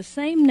has the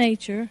same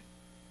nature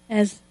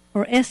as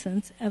or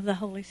essence of the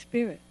Holy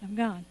Spirit of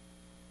God.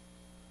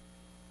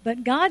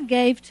 But God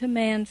gave to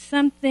man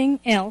something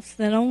else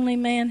that only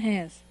man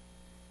has.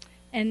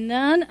 And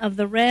none of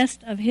the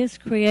rest of his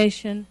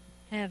creation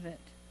have it.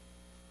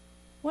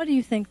 What do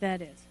you think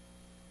that is?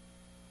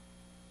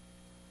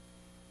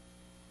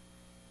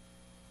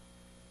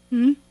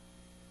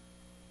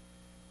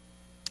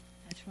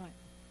 That's right.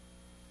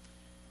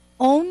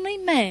 Only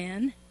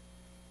man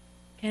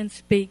can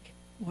speak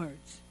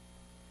words.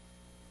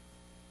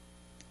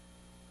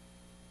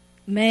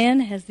 Man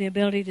has the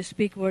ability to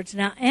speak words.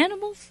 Now,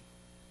 animals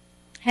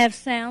have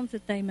sounds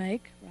that they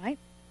make, right?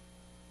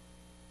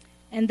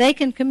 And they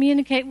can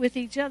communicate with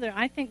each other.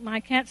 I think my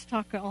cats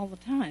talk all the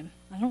time.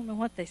 I don't know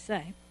what they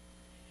say.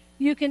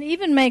 You can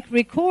even make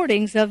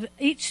recordings of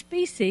each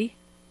species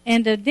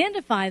and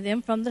identify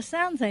them from the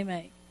sounds they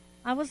make.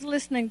 I was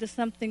listening to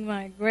something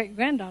my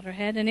great-granddaughter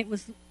had, and it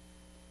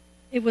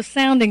was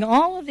sounding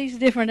all of these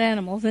different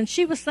animals, and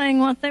she was saying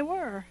what they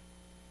were.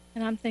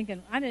 And I'm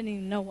thinking, I didn't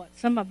even know what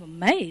some of them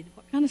made,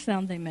 what kind of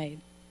sound they made.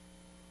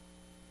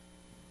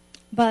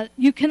 But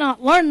you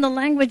cannot learn the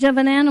language of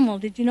an animal.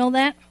 Did you know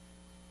that?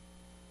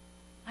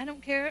 I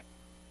don't care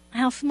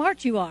how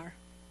smart you are.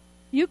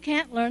 You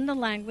can't learn the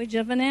language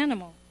of an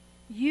animal.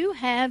 You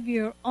have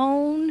your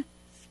own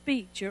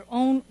speech, your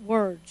own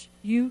words.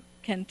 You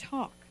can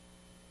talk.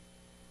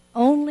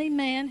 Only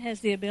man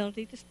has the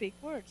ability to speak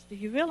words. Do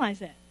you realize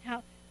that?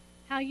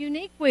 How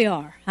unique we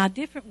are, how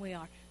different we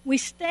are. We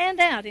stand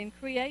out in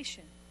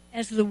creation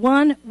as the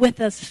one with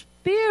a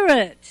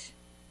spirit,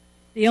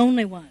 the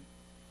only one.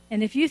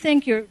 And if you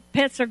think your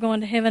pets are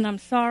going to heaven, I'm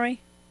sorry.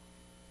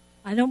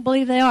 I don't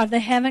believe they are. They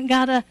haven't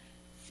got a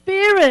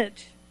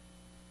spirit.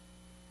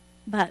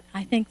 But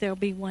I think there'll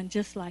be one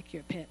just like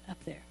your pet up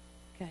there.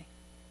 Okay.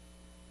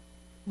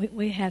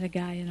 We had a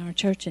guy in our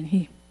church,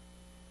 and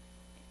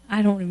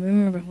I don't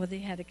remember whether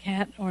he had a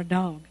cat or a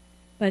dog,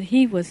 but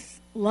he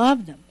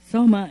loved them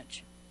so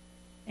much.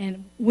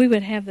 And we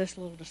would have this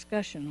little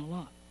discussion a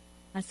lot.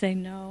 I'd say,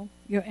 no,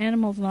 your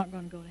animal's not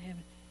going to go to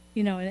heaven.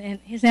 You know, and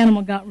his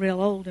animal got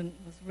real old and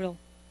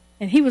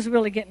he was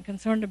really getting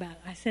concerned about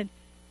it. I said,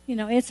 you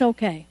know, it's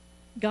okay.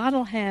 God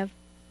will have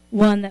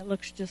one that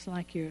looks just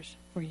like yours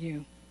for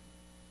you.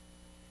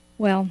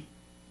 Well,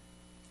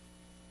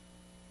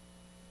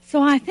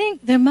 so I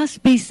think there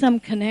must be some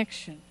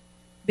connection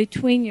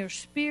between your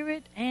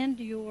spirit and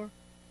your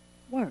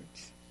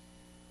words.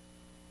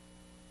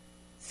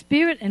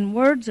 Spirit and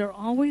words are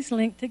always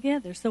linked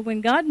together. So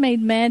when God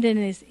made man in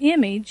his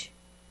image,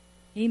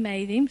 he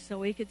made him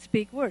so he could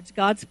speak words.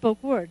 God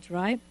spoke words,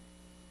 right?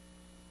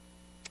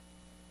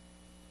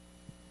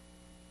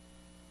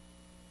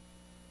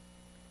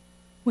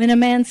 When a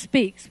man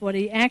speaks, what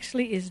he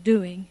actually is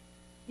doing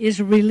is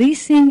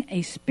releasing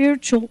a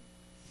spiritual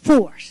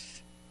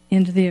force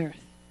into the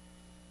earth.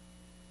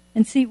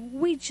 And see,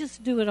 we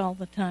just do it all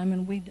the time,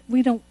 and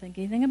we don't think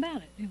anything about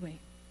it, do we?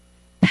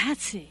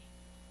 Patsy.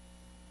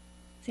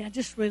 See, I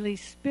just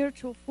released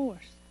spiritual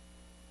force.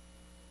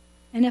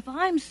 And if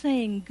I'm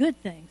saying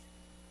good things,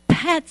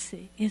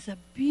 Patsy is a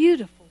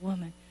beautiful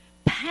woman.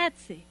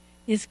 Patsy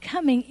is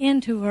coming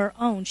into her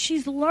own.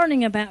 She's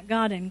learning about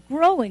God and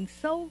growing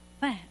so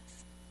fast.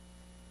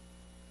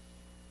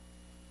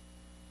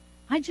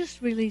 I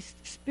just released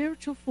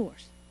spiritual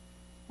force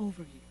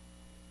over you.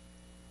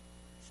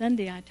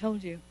 Sunday I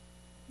told you,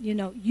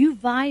 you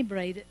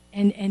vibrate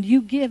and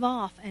you give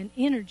off an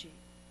energy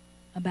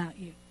about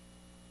you.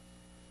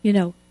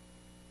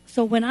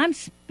 So when I'm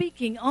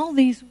speaking all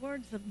these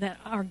words that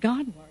are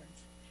God words,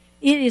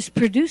 it is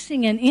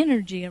producing an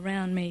energy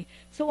around me.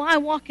 So I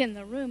walk in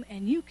the room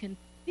and you can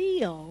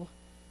feel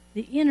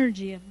the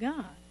energy of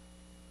God.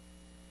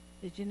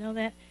 Did you know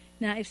that?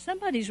 Now, if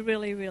somebody's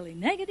really, really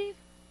negative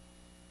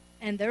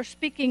and they're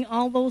speaking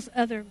all those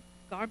other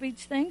garbage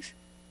things,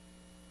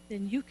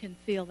 then you can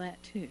feel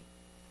that too.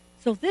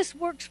 So this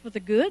works for the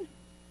good,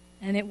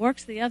 and it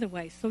works the other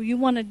way. So you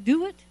want to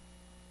do it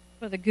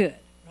for the good,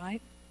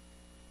 right?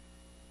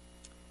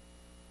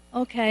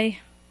 Okay.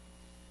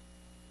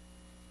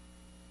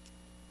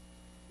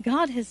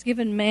 God has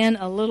given man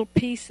a little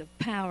piece of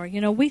power.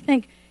 We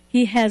think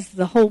he has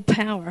the whole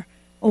power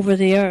over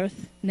the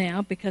earth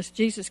now because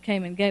Jesus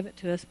came and gave it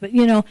to us. But,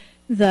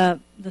 the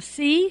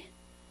sea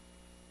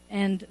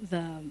and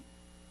the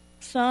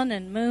sun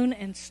and moon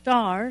and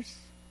stars,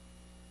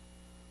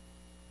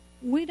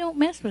 we don't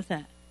mess with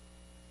that.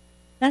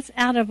 That's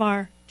out of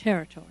our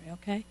territory,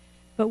 okay?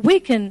 But we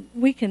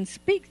can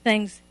speak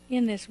things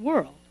in this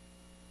world.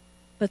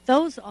 But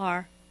those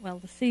are,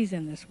 the sea's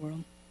in this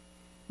world.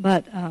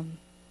 But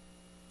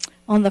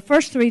on the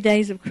first 3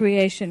 days of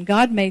creation,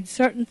 God made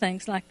certain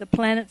things like the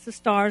planets, the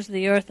stars,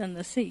 the earth, and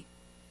the sea.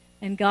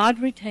 And God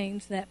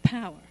retains that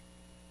power.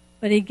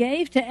 But he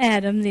gave to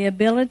Adam the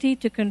ability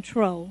to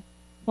control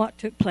what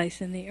took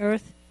place in the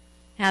earth.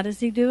 How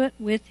does he do it?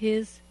 With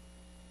his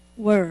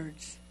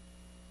words.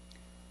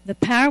 The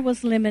power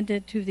was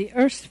limited to the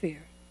earth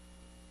sphere.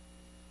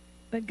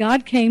 But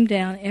God came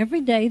down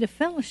every day to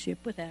fellowship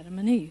with Adam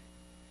and Eve.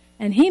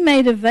 And he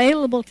made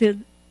available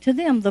to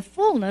them the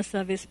fullness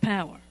of his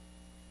power.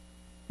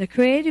 The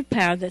creative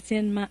power that's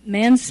in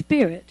man's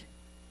spirit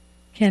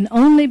can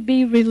only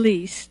be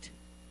released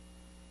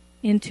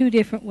in two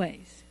different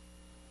ways.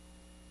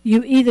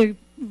 You either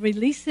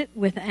release it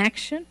with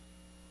action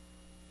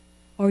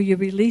or you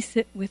release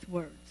it with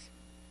words.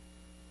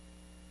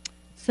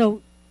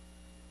 So,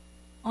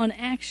 on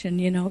action,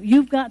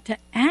 you've got to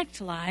act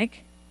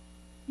like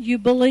you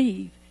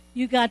believe.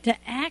 You've got to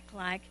act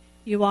like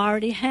you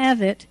already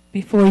have it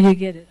before you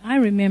get it. I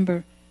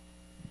remember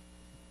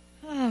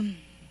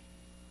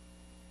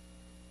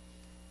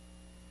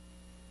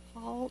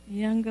Paul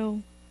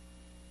Yungo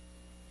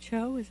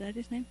Cho, is that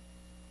his name?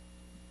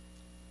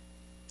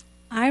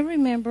 I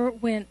remember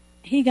when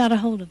he got a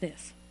hold of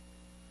this.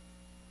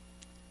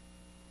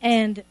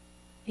 And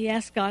he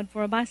asked God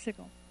for a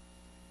bicycle.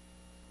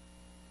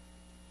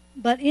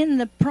 But in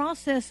the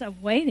process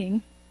of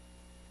waiting,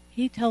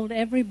 he told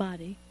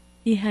everybody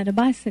he had a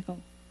bicycle.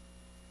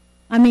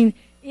 I mean,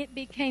 it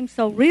became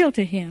so real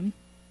to him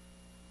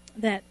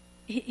that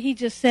he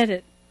just said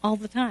it all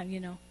the time,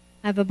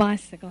 I have a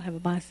bicycle, I have a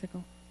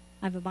bicycle.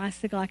 I have a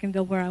bicycle, I can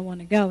go where I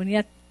want to go. And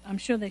yet, I'm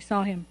sure they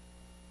saw him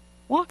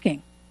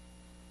walking.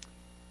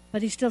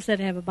 But he still said,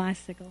 I have a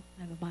bicycle,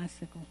 I have a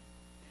bicycle.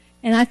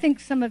 And I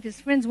think some of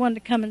his friends wanted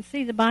to come and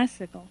see the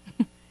bicycle.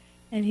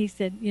 And he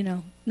said,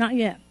 not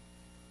yet.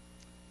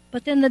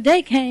 But then the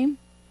day came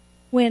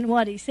when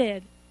what he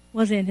said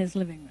was in his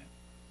living room.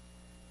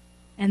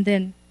 And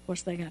then, of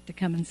course, they got to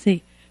come and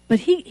see.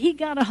 But he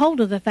got a hold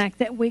of the fact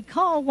that we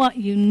call what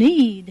you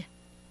need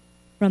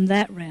from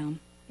that realm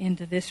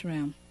into this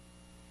realm.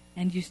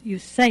 And you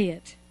say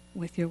it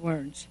with your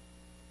words.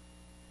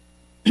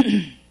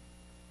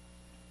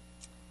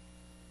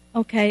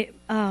 Okay,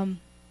 now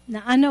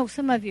I know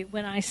some of you,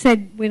 when I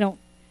said we don't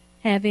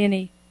have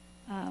any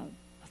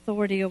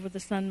authority over the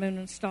sun, moon,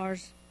 and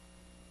stars,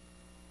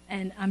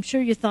 and I'm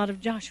sure you thought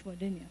of Joshua,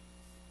 didn't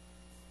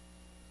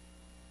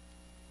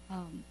you?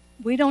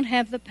 We don't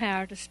have the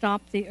power to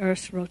stop the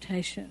earth's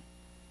rotation.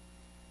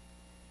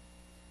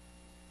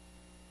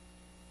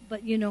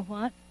 But you know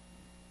what?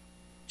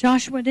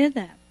 Joshua did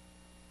that.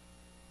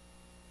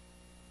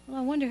 Well,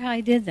 I wonder how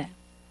he did that.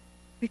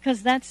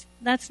 Because that's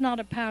not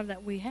a power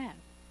that we have.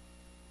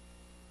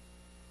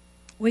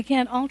 We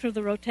can't alter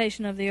the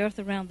rotation of the earth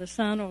around the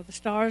sun or the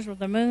stars or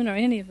the moon or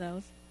any of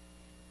those.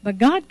 But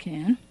God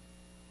can.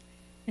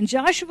 And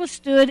Joshua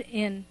stood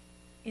in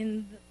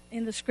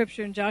the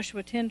scripture in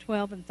Joshua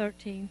 10:12 and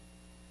 13.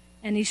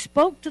 And he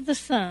spoke to the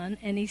sun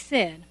and he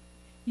said,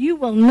 you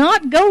will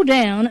not go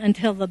down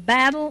until the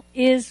battle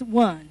is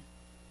won.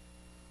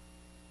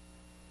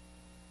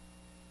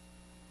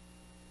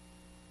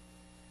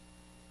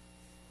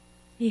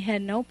 He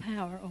had no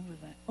power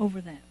over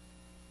that.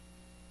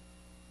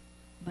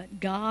 But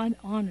God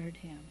honored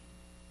him.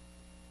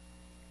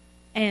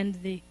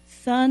 And the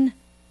sun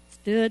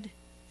stood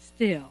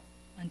still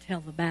until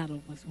the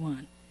battle was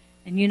won.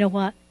 And you know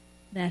what?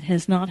 That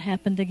has not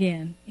happened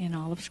again in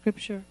all of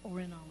Scripture or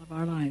in all of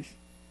our lives.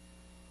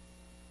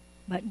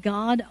 But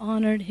God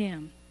honored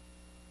him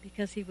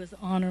because he was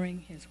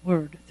honoring his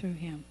word through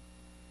him.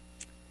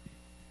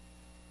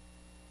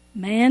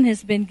 Man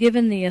has been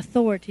given the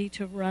authority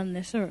to run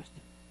this earth.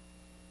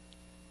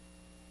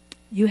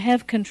 You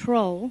have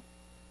control.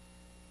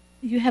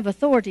 You have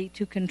authority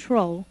to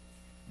control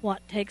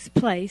what takes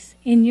place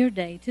in your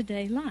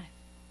day-to-day life.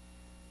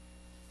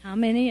 How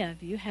many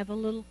of you have a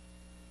little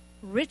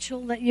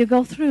ritual that you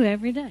go through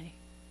every day?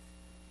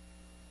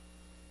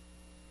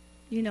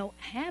 You know,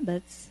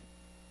 habits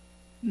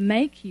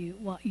make you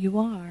what you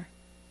are.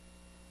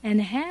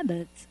 And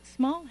habits,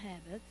 small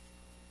habits,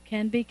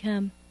 can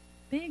become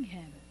big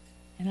habits.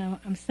 And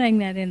I'm saying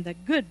that in the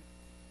good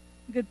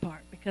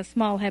part, because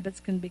small habits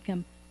can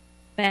become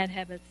bad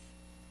habits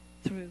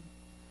through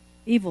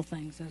evil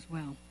things as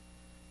well.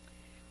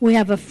 We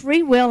have a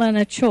free will and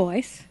a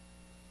choice,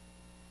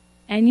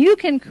 and you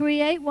can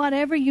create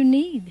whatever you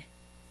need.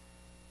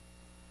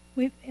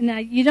 Now,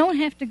 you don't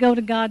have to go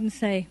to God and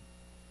say,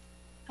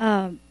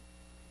 do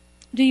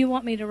you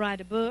want me to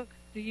write a book?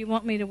 Do you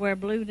want me to wear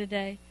blue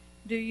today?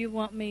 Do you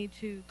want me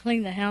to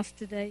clean the house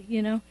today?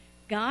 You know,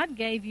 God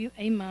gave you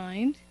a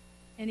mind,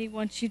 and he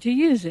wants you to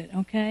use it,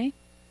 okay?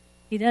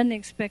 He doesn't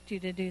expect you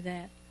to do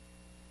that.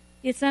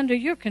 It's under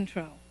your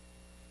control.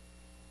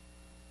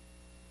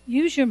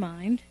 Use your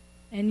mind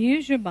and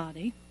use your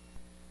body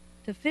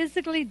to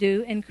physically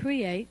do and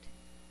create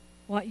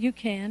what you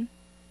can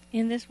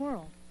in this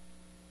world.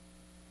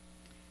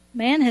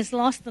 Man has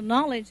lost the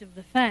knowledge of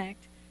the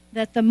fact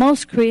that the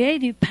most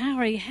creative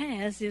power he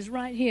has is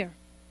right here,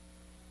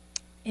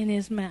 in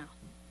his mouth,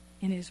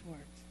 in his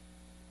words.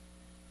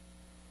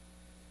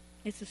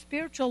 It's a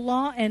spiritual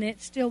law, and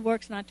it still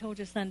works. And I told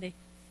you Sunday,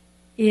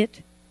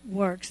 it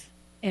works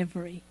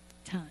every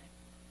time.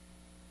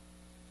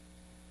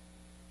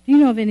 Do you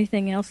know of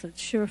anything else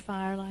that's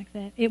surefire like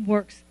that? It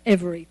works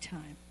every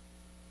time.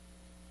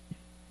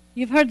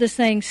 You've heard the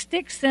saying,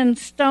 sticks and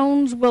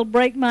stones will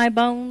break my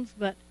bones,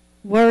 but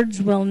words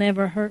will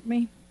never hurt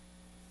me,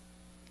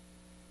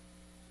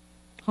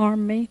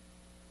 harm me.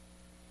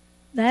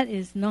 That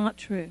is not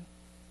true.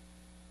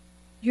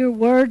 Your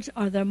words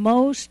are the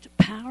most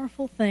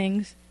powerful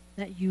things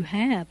that you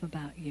have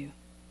about you.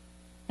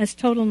 That's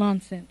total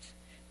nonsense.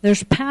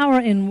 There's power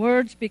in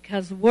words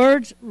because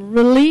words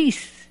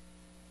release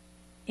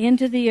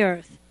into the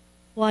earth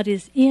what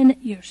is in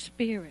your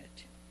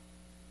spirit.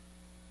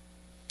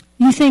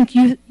 You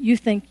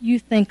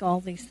think all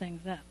these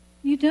things up.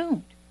 You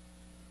don't.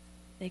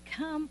 They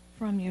come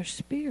from your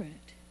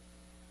spirit.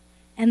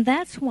 And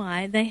that's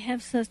why they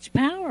have such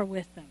power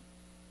with them.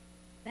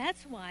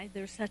 That's why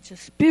there's such a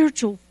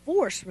spiritual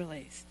force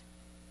released.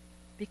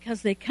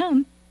 Because they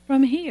come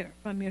from here,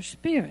 from your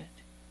spirit.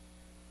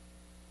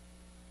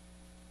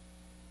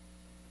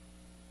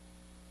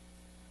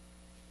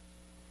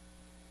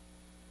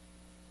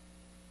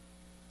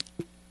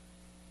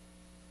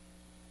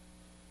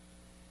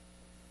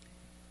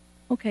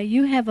 Okay,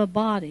 you have a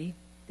body,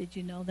 did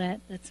you know that?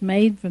 That's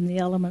made from the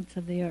elements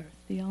of the earth.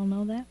 Do you all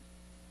know that?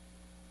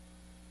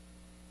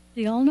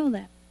 Do you all know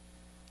that?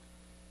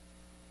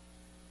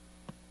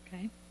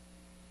 Okay.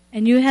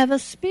 And you have a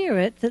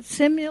spirit that's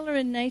similar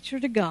in nature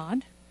to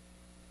God.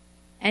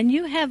 And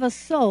you have a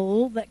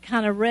soul that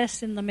kind of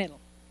rests in the middle.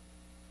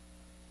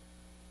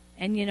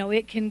 And, you know,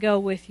 it can go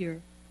with your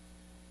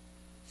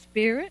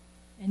spirit,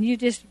 and you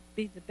just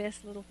be the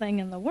best little thing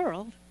in the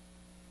world.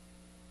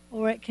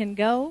 Or it can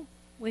go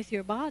with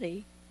your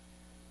body,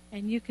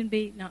 and you can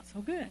be not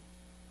so good.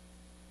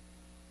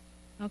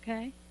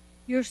 Okay?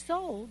 Your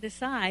soul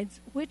decides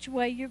which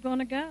way you're going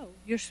to go.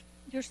 Your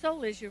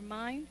soul is your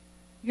mind,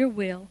 your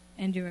will,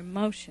 and your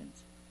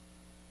emotions.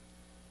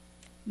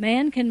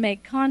 Man can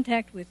make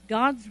contact with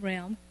God's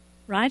realm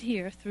right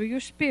here through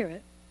your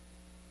spirit,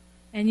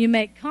 and you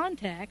make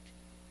contact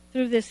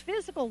through this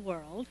physical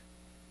world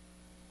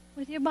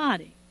with your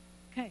body.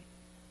 Okay,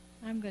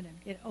 I'm going to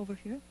get over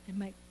here and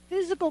make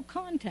physical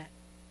contact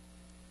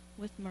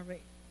with Marie.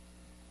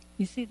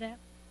 You see that?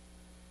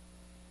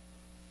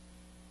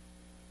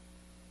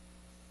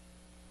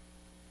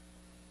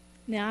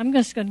 Now, I'm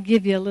just going to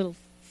give you a little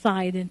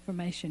side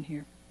information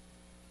here.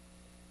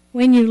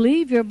 When you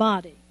leave your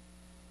body,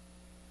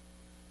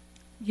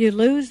 you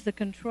lose the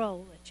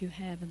control that you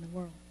have in the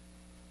world.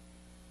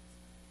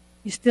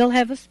 You still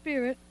have a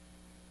spirit,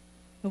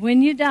 but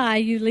when you die,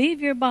 you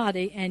leave your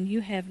body and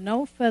you have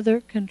no further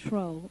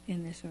control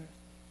in this earth.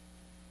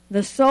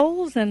 The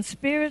souls and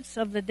spirits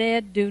of the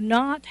dead do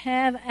not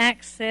have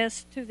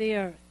access to the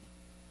earth.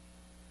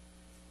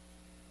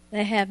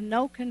 They have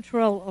no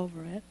control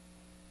over it.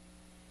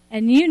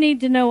 And you need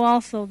to know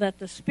also that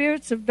the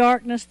spirits of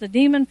darkness, the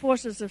demon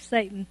forces of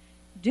Satan,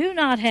 do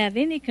not have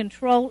any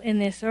control in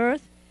this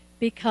earth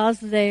because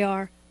they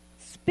are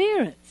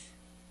spirits.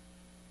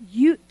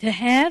 To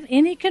have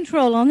any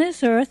control on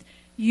this earth,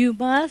 you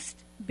must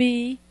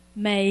be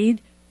made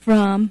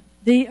from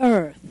the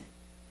earth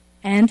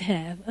and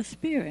have a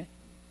spirit.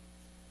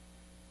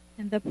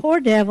 And the poor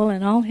devil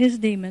and all his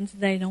demons,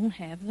 they don't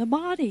have the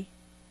body.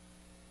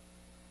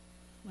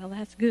 Well,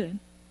 that's good.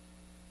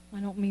 I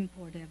don't mean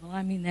poor devil.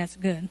 I mean that's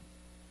good.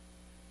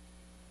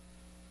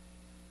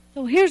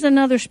 So here's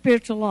another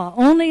spiritual law.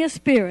 Only a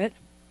spirit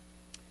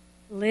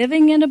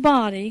living in a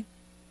body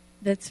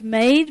that's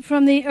made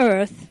from the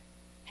earth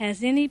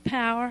has any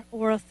power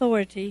or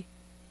authority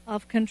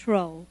of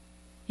control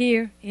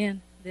here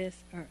in this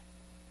earth.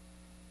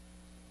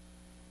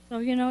 So,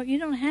 you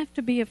don't have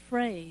to be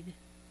afraid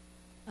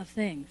of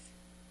things.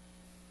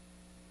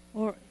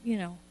 Or,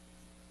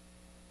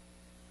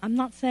 I'm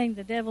not saying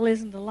the devil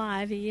isn't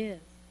alive, he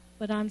is.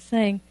 But I'm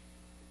saying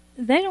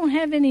they don't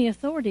have any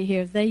authority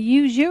here. They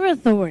use your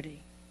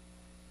authority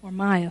or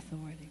my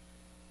authority.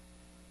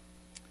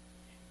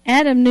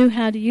 Adam knew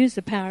how to use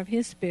the power of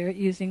his spirit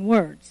using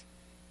words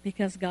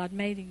because God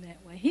made him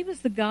that way. He was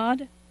the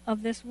God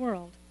of this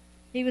world.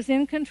 He was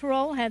in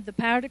control, had the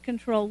power to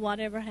control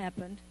whatever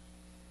happened.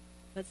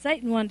 But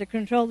Satan wanted to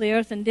control the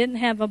earth and didn't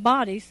have a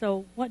body,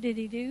 so what did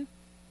he do?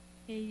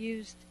 He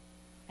used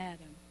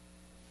Adam.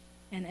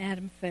 And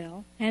Adam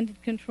fell,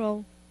 handed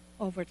control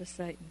over to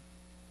Satan.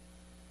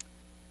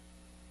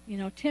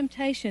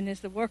 Temptation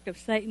is the work of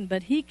Satan,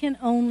 but he can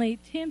only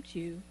tempt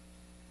you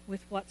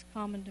with what's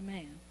common to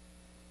man.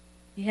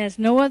 He has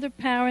no other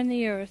power in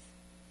the earth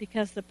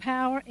because the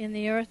power in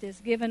the earth is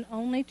given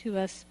only to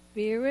a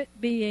spirit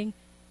being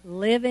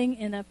living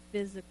in a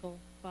physical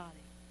body.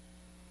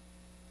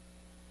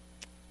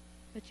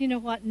 But you know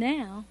what?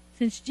 Now,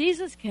 since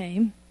Jesus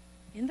came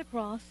in the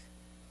cross,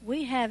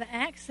 we have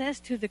access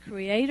to the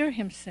Creator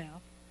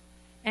himself,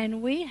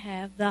 and we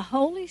have the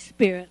Holy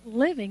Spirit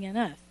living in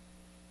us.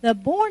 The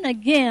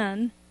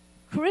born-again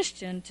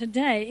Christian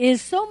today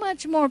is so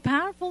much more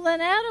powerful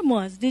than Adam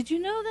was. Did you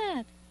know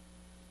that?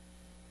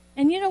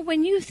 And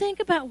when you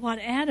think about what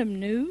Adam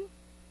knew,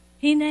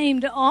 he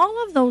named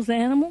all of those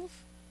animals.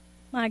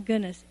 My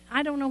goodness,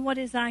 I don't know what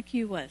his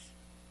IQ was.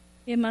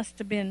 It must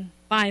have been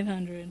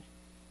 500.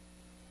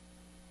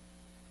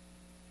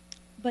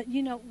 But,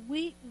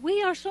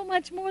 we are so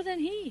much more than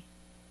he.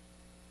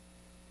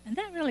 And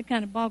that really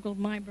kind of boggled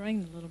my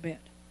brain a little bit.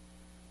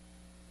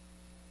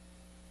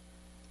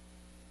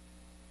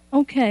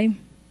 Okay.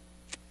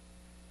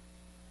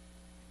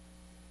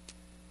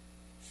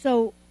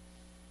 So,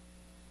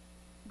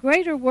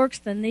 greater works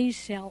than these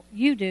shall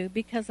you do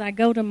because I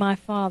go to my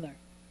Father.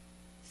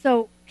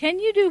 So, can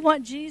you do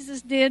what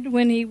Jesus did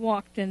when he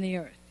walked in the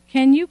earth?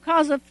 Can you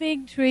cause a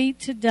fig tree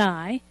to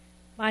die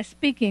by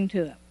speaking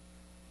to it?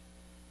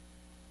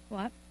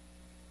 What?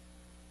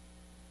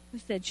 Who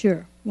said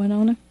sure?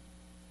 Winona?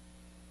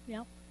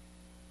 Yep.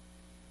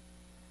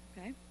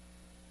 Okay.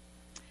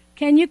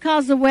 Can you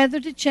cause the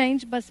weather to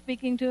change by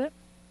speaking to it?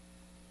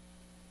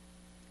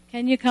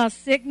 Can you cause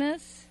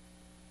sickness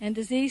and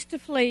disease to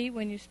flee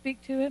when you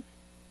speak to it?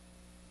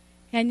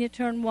 Can you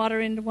turn water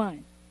into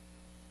wine?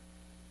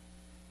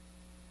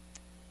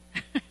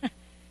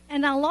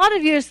 And a lot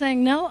of you are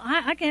saying, no,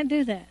 I can't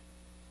do that.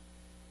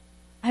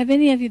 Have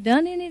any of you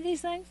done any of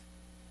these things?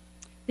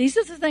 These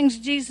are the things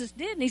Jesus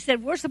did, and he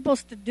said we're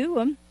supposed to do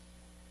them.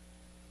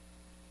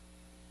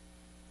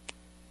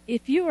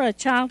 If you are a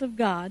child of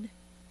God,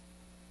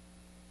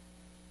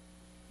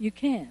 you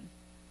can.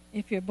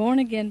 If you're born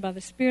again by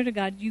the Spirit of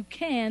God, you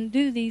can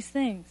do these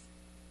things.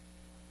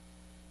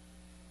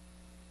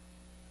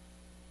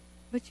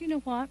 But you know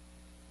what?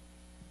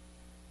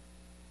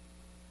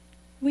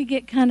 We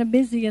get kind of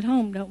busy at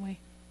home, don't we?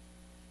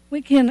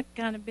 We get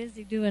kind of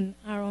busy doing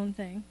our own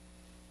thing.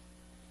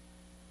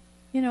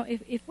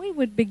 If we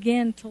would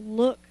begin to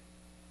look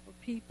for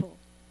people,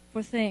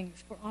 for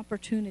things, for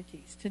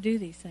opportunities to do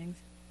these things,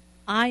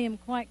 I am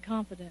quite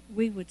confident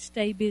we would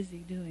stay busy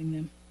doing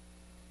them.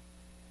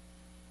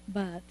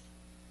 But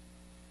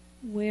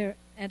we're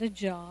at a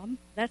job.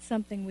 That's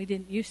something we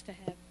didn't used to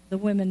have the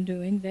women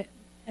doing,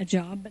 a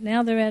job, but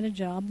now they're at a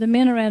job. The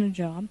men are at a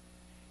job.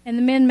 And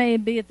the men may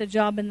be at the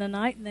job in the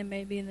night, and they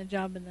may be in the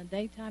job in the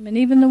daytime, and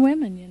even the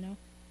women,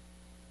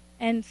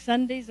 And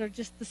Sundays are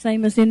just the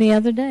same as any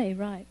other day,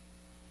 right?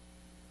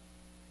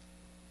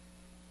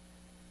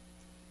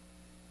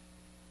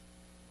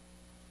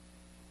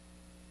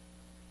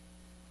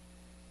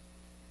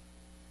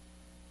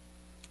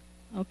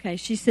 Okay,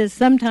 she says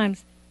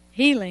sometimes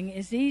healing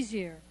is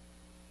easier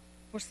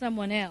for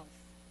someone else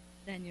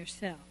than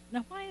yourself.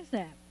 Now, why is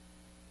that?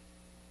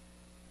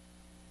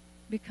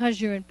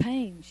 Because you're in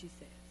pain, she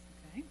says.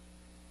 Okay?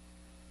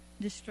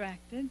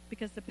 Distracted,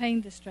 because the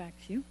pain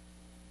distracts you.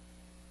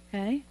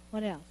 Okay,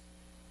 what else?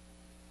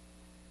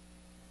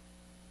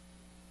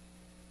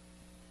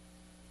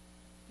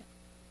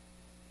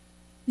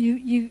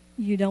 You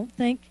don't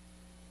think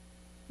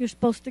you're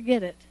supposed to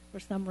get it for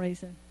some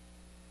reason.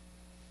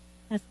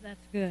 That's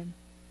good.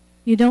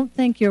 You don't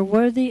think you're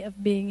worthy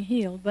of being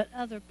healed, but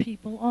other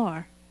people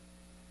are.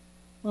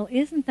 Well,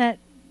 isn't that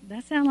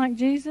sound like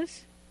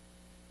Jesus?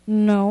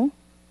 No.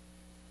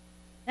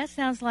 That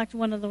sounds like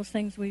one of those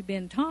things we've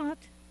been taught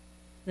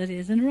that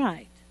isn't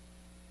right.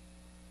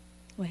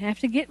 We have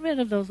to get rid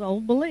of those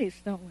old beliefs,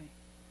 don't we?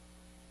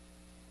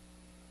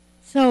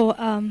 So,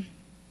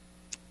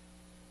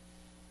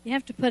 you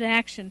have to put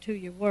action to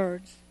your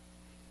words.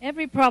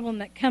 Every problem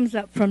that comes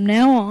up from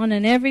now on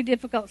and every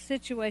difficult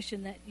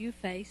situation that you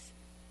face,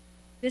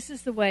 this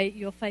is the way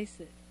you'll face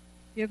it.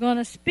 You're going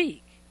to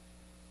speak.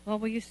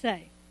 What will you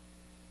say?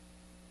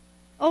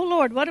 Oh,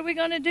 Lord, what are we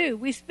going to do?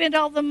 We spent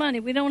all the money.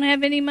 We don't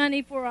have any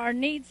money for our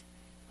needs.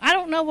 I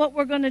don't know what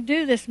we're going to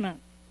do this month.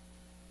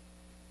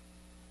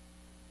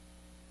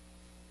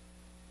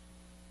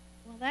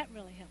 Well, that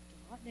really helped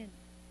a lot, didn't it?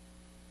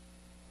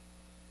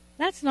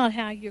 That's not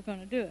how you're going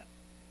to do it,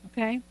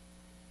 okay?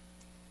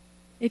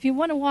 If you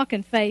want to walk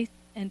in faith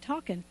and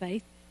talk in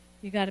faith,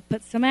 you got to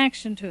put some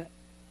action to it.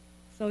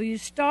 So you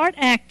start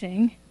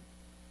acting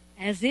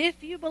as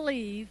if you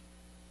believe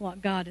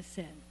what God has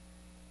said.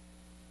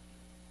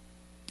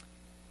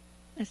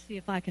 Let's see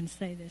if I can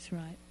say this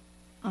right.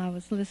 I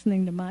was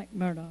listening to Mike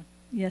Murdoch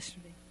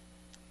yesterday,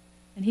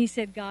 and he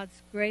said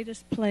God's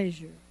greatest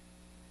pleasure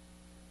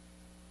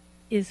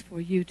is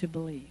for you to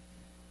believe,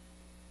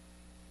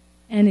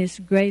 and his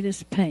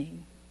greatest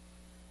pain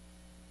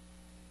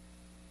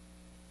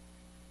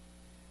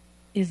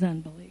is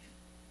unbelief.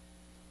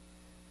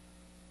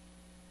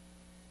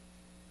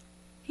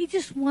 He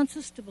just wants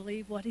us to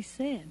believe what he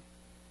said.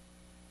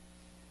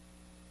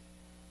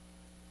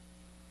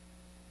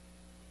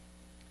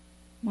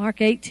 Mark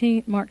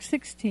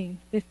 16,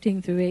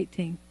 15 through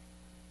 18.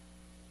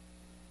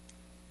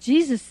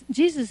 Jesus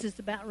is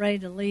about ready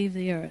to leave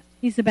the earth.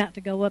 He's about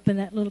to go up in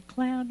that little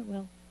cloud.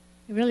 Well,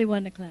 it really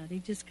wasn't a cloud. He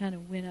just kind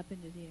of went up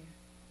into the air.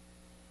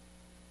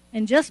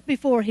 And just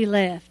before he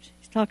left,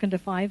 he's talking to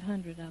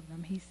 500 of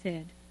them, he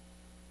said,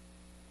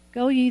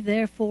 "Go ye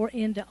therefore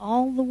into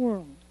all the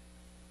world,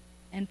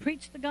 and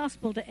preach the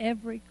gospel to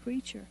every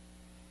creature,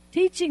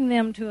 teaching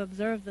them to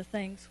observe the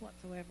things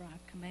whatsoever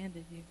I've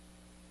commanded you.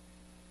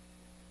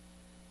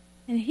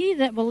 And he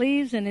that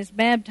believes and is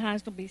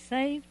baptized will be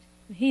saved,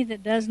 and he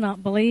that does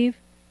not believe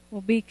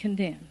will be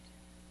condemned."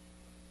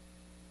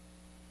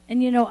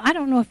 And you know, I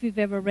don't know if you've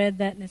ever read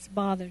that and it's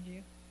bothered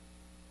you,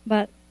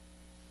 but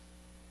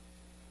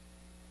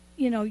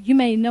you know, you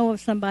may know of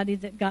somebody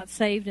that got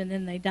saved and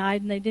then they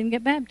died and they didn't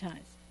get baptized.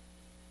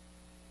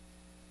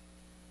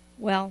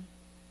 Well,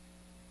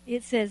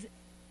 it says,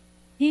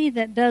 he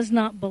that does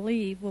not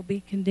believe will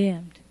be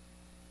condemned.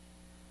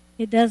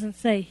 It doesn't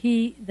say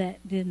he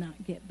that did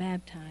not get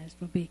baptized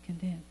will be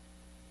condemned.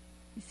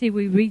 You see,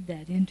 we read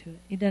that into it.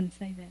 It doesn't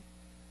say that.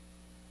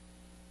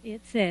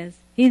 It says,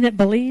 he that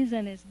believes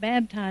and is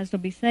baptized will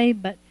be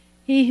saved, but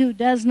he who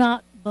does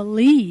not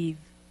believe,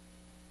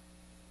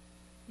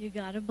 you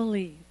got to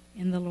believe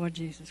in the Lord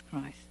Jesus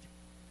Christ,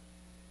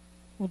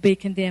 will be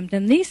condemned.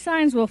 And these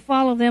signs will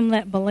follow them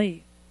that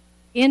believe.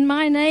 In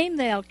my name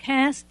they'll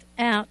cast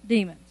out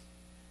demons.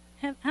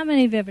 How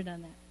many have ever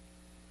done that?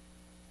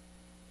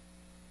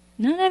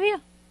 None of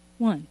you?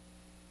 One.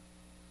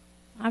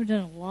 I've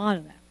done a lot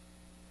of that.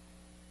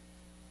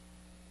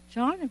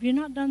 Sean, have you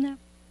not done that?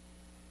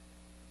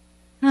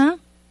 Huh?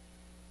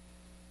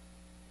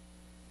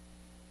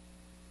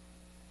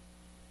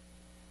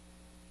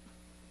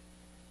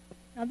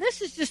 Now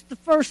this is just the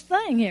first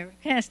thing here,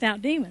 cast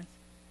out demons.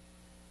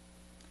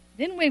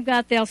 Then we've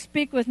got they'll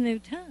speak with new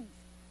tongues.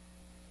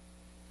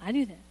 I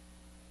do that.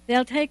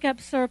 They'll take up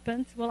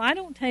serpents. Well, I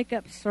don't take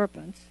up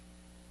serpents.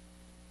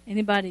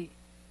 Anybody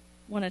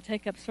want to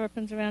take up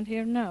serpents around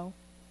here? No.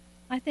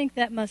 I think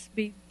that must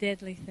be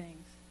deadly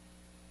things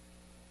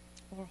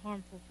or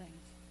harmful things.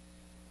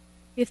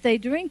 If they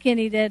drink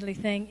any deadly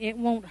thing, it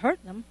won't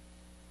hurt them.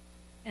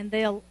 And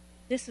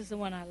this is the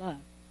one I love.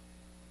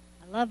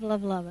 I love,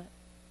 love, love it.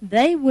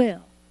 They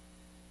will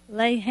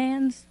lay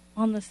hands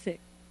on the sick,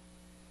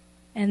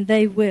 and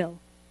they will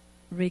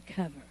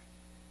recover.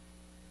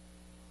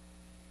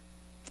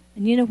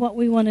 And you know what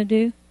we want to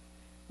do?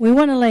 We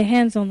want to lay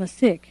hands on the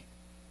sick.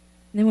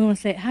 And then we want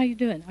to say, how you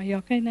doing? Are you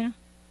okay now?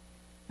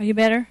 Are you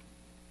better?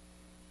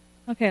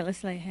 Okay,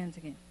 let's lay hands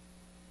again.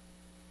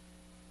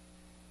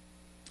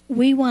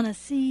 We want to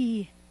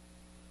see,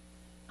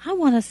 I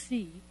want to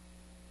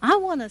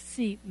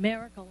see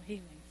miracle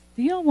healings.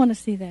 Do y'all want to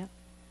see that?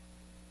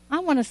 I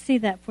want to see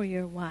that for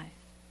your wife.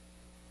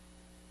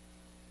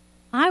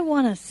 I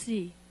want to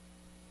see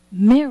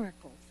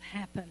miracles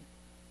happen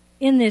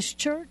in this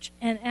church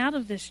and out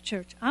of this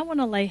church. I want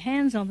to lay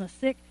hands on the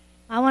sick.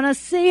 I want to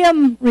see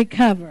them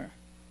recover.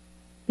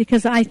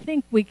 Because I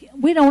think we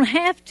don't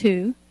have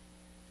to.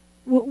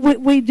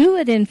 We do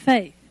it in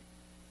faith.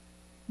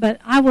 But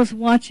I was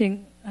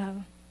watching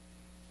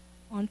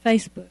on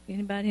Facebook.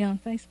 Anybody on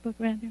Facebook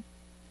around here?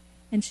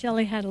 And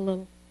Shelley had a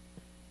little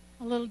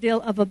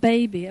deal of a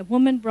baby. A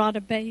woman brought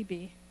a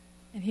baby,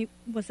 and he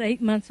was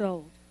 8 months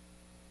old,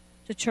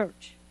 to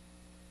church.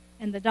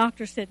 And the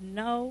doctor said,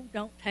 no,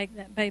 don't take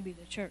that baby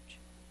to church.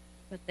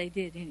 But they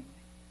did anyway.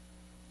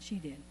 She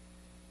did.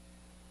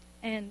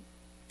 And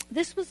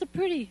this was a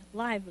pretty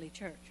lively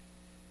church.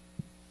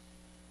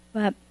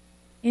 But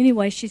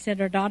anyway, she said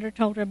her daughter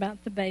told her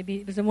about the baby.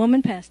 It was a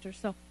woman pastor,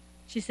 so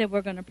she said,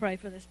 we're going to pray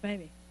for this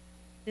baby.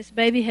 This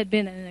baby had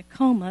been in a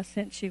coma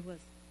since she was,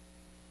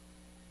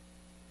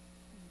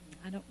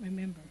 I don't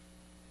remember.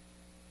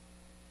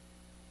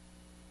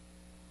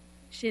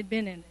 She had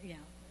been in,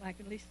 like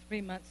at least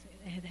 3 months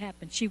it had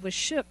happened. She was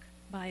shook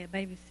by a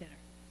babysitter.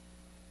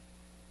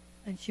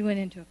 And she went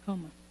into a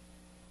coma.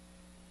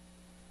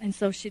 And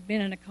so she'd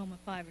been in a coma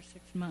 5 or 6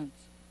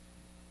 months.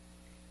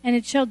 And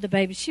it showed the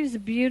baby. She was a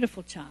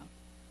beautiful child.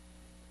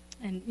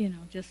 And,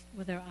 just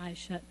with her eyes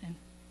shut.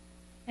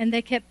 And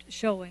they kept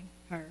showing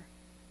her.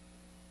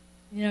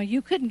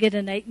 You couldn't get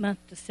an 8-month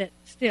to sit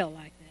still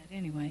like that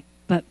anyway.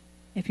 But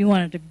if you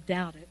wanted to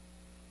doubt it.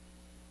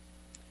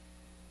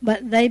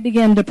 But they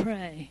began to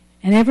pray.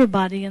 And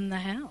everybody in the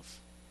house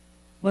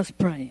was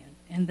praying.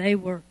 And they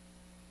were,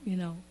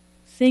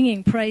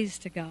 singing praise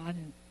to God.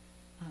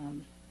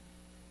 And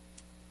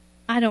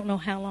I don't know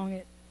how long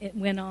it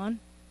went on.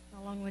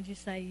 How long would you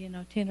say?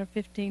 10 or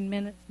 15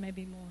 minutes,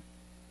 maybe more.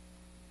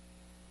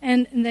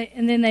 And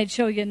then they'd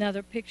show you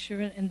another picture,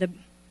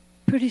 and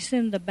pretty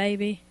soon the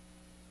baby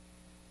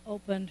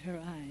opened her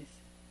eyes.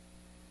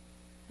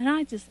 And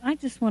I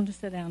just wanted to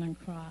sit down and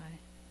cry.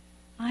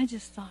 I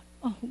just thought,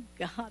 oh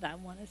God, I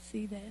want to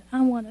see that.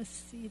 I want to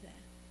see that.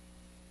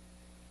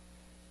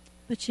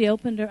 But she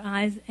opened her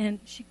eyes, and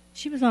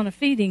she was on a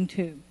feeding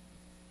tube.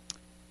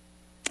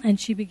 And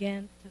she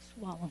began to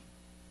swallow.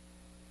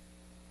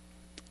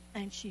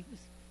 And she was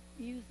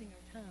using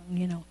her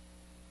tongue,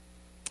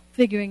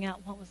 figuring out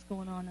what was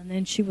going on, and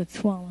then she would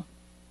swallow.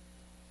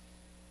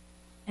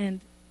 And,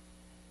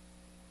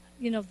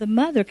 the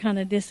mother kind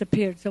of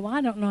disappeared, so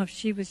I don't know if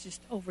she was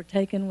just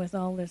overtaken with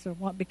all this or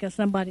what, because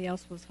somebody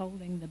else was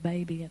holding the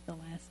baby at the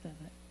last of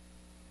it.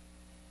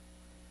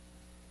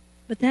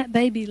 But that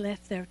baby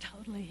left there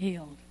totally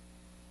healed.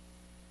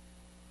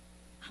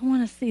 I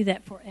want to see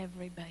that for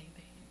every baby.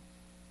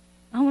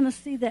 I want to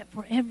see that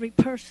for every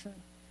person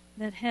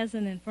that has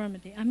an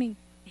infirmity. I mean,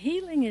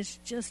 healing is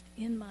just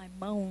in my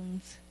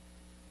bones,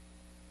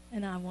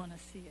 and I want to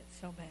see it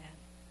so bad.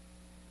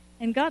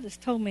 And God has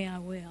told me I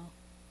will.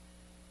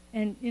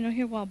 And,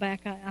 here a while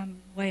back, I'm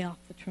way off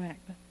the track,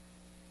 but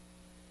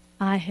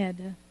I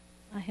had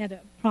a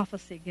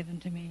prophecy given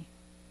to me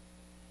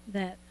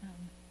that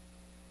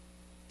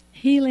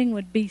healing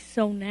would be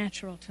so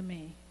natural to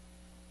me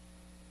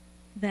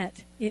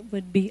that it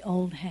would be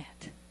old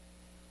hat.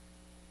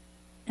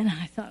 And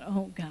I thought,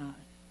 oh, God,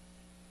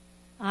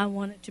 I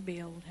want it to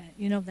be old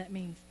hat. That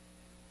means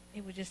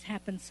it would just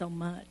happen so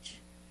much.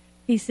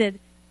 He said,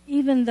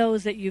 even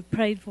those that you've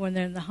prayed for and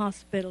they're in the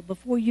hospital,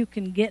 before you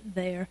can get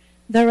there,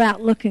 they're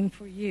out looking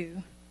for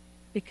you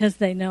because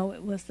they know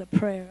it was the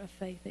prayer of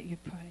faith that you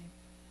prayed.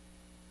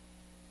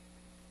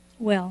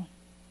 Well,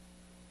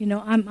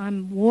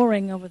 I'm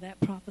warring over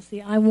that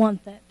prophecy. I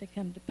want that to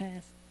come to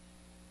pass.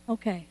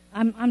 Okay,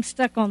 I'm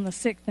stuck on the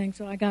sick thing,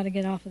 so I got to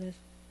get off of this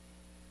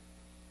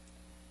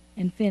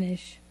and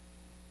finish.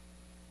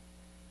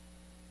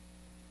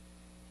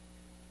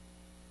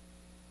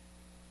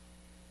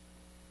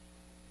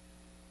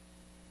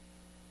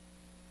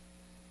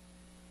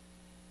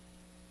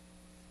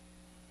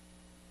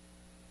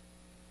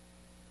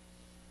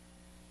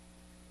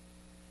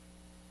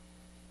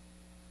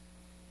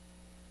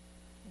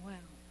 Wow.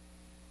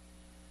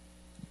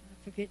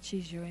 I forget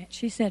she's your aunt.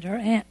 She said her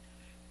aunt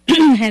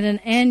had an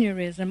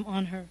aneurysm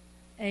on her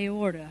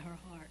aorta, her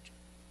heart,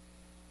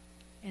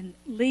 and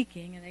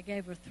leaking, and they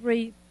gave her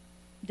 3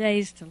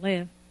 days to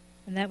live,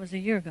 and that was a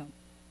year ago.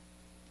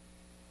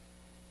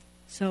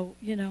 So,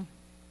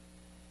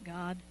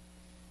 God,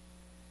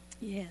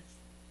 yes.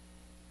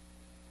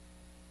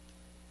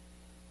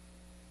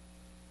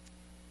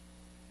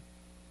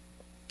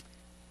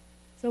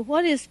 So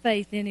what is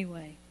faith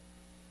anyway?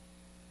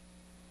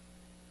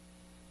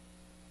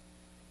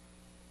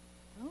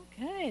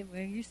 Okay,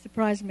 well, you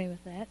surprised me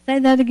with that. Say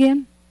that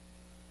again.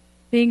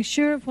 Being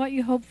sure of what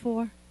you hope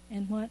for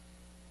and what?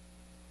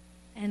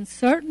 And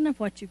certain of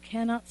what you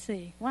cannot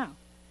see. Wow.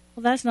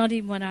 Well, that's not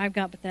even what I've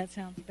got, but that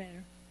sounds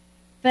better.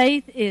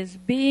 Faith is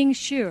being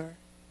sure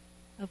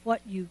of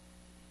what you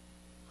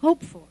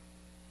hope for.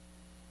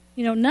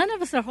 None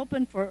of us are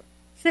hoping for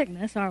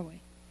sickness, are we?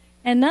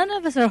 And none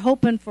of us are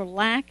hoping for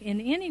lack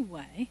in any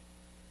way.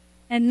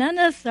 And none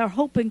of us are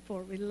hoping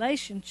for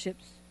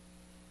relationships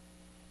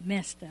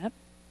messed up.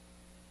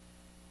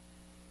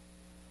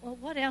 Well,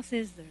 what else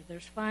is there?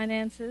 There's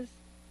finances,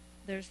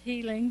 there's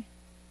healing,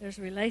 there's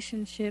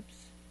relationships.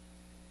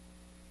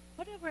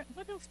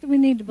 What else do we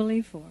need to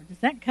believe for? Does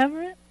that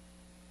cover it?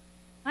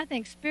 I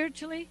think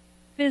spiritually,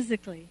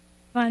 physically,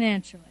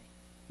 financially,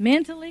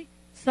 mentally,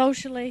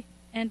 socially,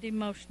 and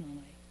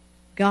emotionally,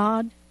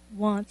 God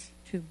wants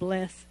to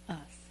bless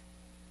us.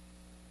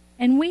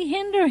 And we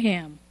hinder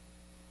Him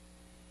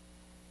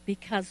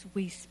because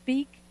we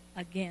speak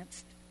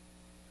against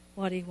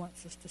what He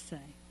wants us to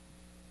say.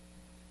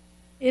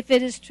 If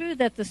it is true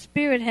that the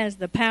Spirit has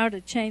the power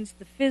to change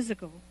the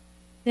physical,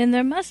 then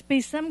there must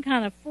be some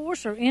kind of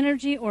force or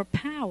energy or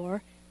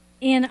power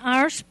in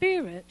our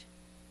spirit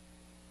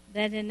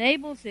that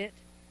enables it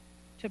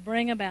to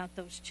bring about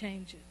those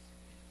changes.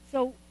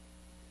 So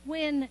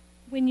when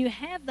you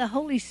have the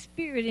Holy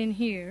Spirit in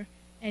here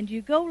and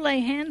you go lay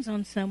hands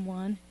on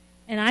someone,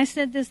 and I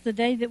said this the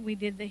day that we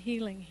did the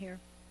healing here.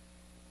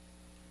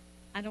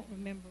 I don't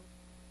remember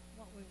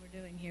what we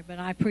were doing here, but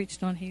I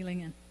preached on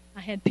healing, and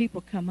I had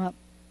people come up.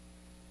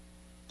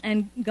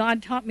 And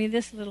God taught me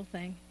this little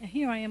thing, and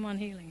here I am on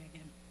healing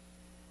again,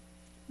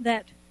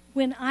 that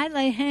when I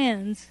lay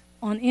hands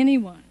on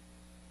anyone,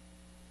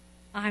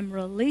 I'm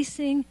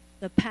releasing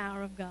the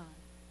power of God.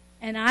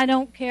 And I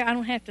don't care, I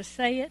don't have to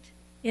say it,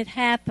 it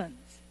happens.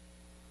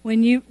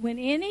 When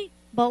any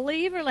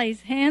believer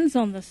lays hands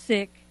on the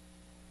sick,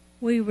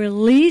 we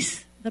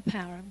release the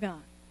power of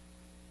God.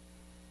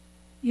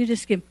 You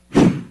just give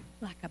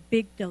like a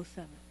big dose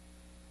of it.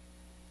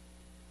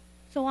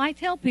 So I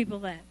tell people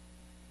that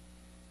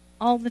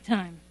all the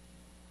time.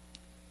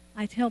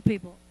 I tell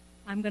people,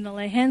 I'm going to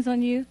lay hands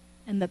on you,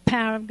 and the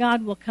power of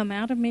God will come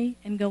out of me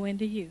and go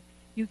into you.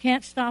 You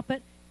can't stop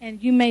it,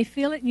 and you may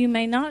feel it, you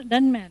may not. It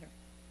doesn't matter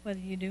whether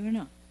you do or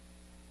not.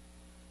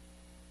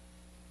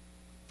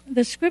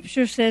 The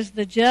scripture says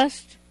the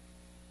just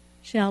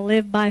shall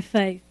live by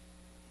faith.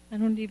 I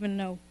don't even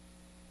know.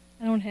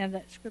 I don't have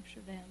that scripture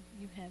down.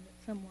 You have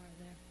it somewhere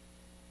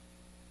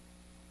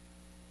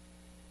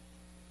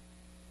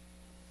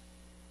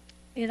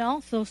there. It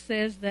also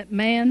says that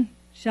man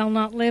shall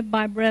not live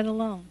by bread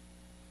alone.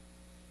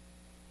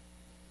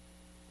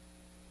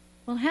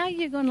 Well, how are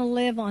you going to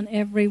live on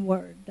every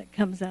word that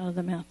comes out of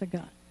the mouth of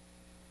God?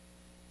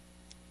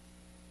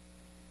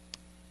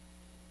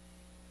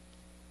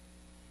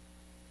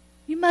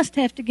 You must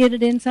have to get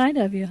it inside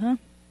of you, huh?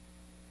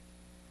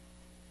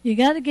 You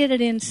got to get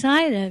it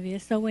inside of you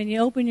so when you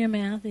open your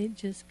mouth, it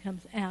just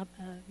comes out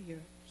of your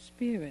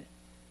spirit.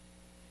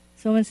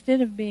 So instead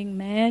of being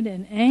mad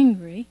and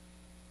angry,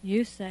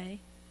 you say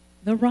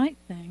the right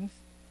things,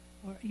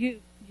 or you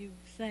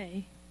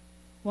say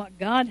what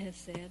God has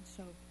said.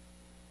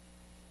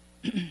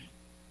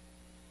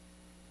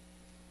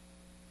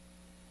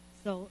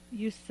 So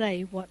you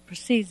say what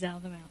proceeds out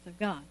of the mouth of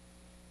God.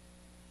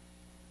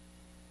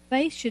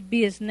 Faith should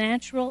be as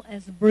natural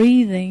as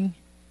breathing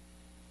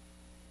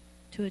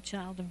to a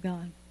child of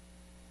God.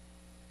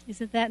 Is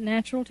it that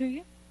natural to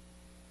you?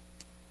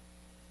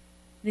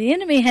 The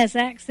enemy has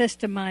access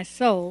to my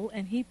soul,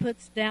 and he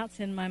puts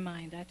doubts in my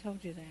mind. I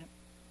told you that.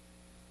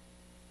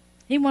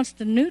 He wants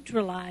to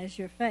neutralize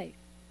your faith.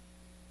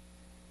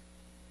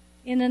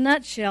 In a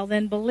nutshell,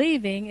 then,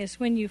 believing is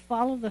when you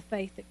follow the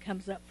faith that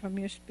comes up from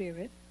your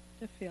spirit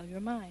to fill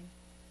your mind.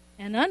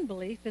 And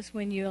unbelief is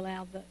when you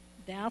allow the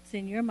doubts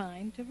in your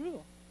mind to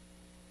rule.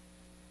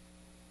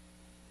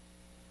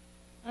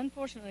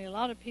 Unfortunately, a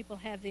lot of people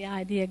have the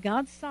idea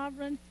God's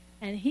sovereign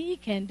and he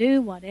can do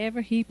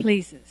whatever he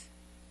pleases.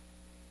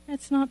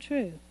 That's not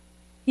true.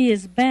 He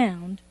is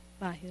bound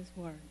by his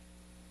word.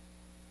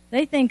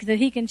 They think that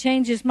he can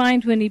change his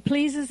mind when he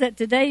pleases, that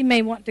today he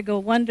may want to go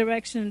one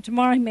direction and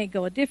tomorrow he may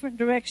go a different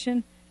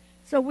direction.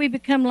 So we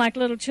become like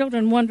little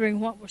children wondering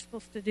what we're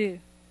supposed to do.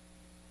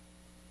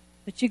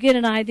 But you get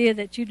an idea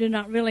that you do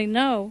not really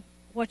know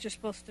what you're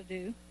supposed to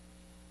do.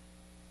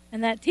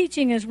 And that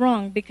teaching is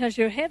wrong because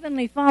your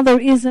heavenly Father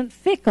isn't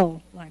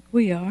fickle like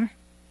we are.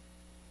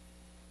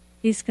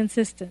 He's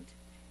consistent.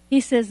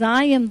 He says,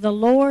 I am the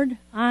Lord,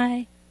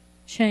 I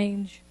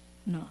change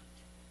not.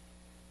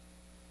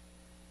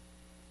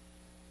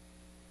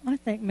 I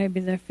think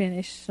maybe they're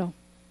finished, so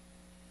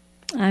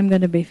I'm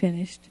going to be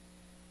finished.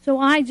 So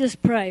I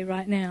just pray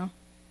right now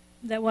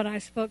that what I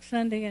spoke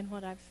Sunday and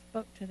what I've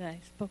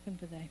spoken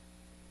today,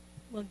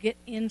 will get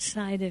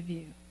inside of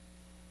you.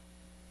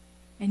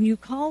 And you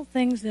call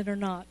things that are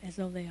not as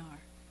though they are.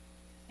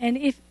 And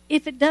if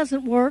it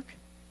doesn't work,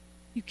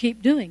 you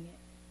keep doing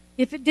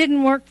it. If it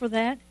didn't work for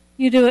that,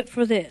 you do it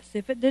for this.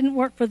 If it didn't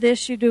work for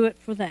this, you do it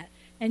for that.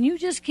 And you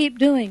just keep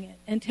doing it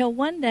until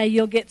one day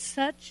you'll get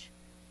such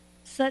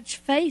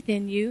faith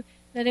in you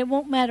that it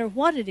won't matter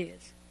what it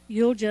is.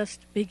 You'll just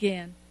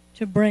begin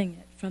to bring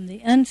it from the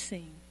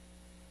unseen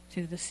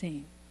to the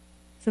seen.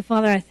 So,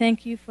 Father, I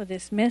thank you for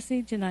this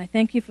message, and I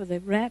thank you for the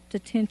rapt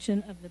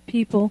attention of the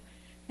people,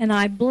 and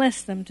I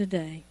bless them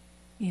today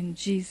in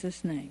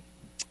Jesus' name.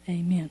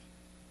 Amen.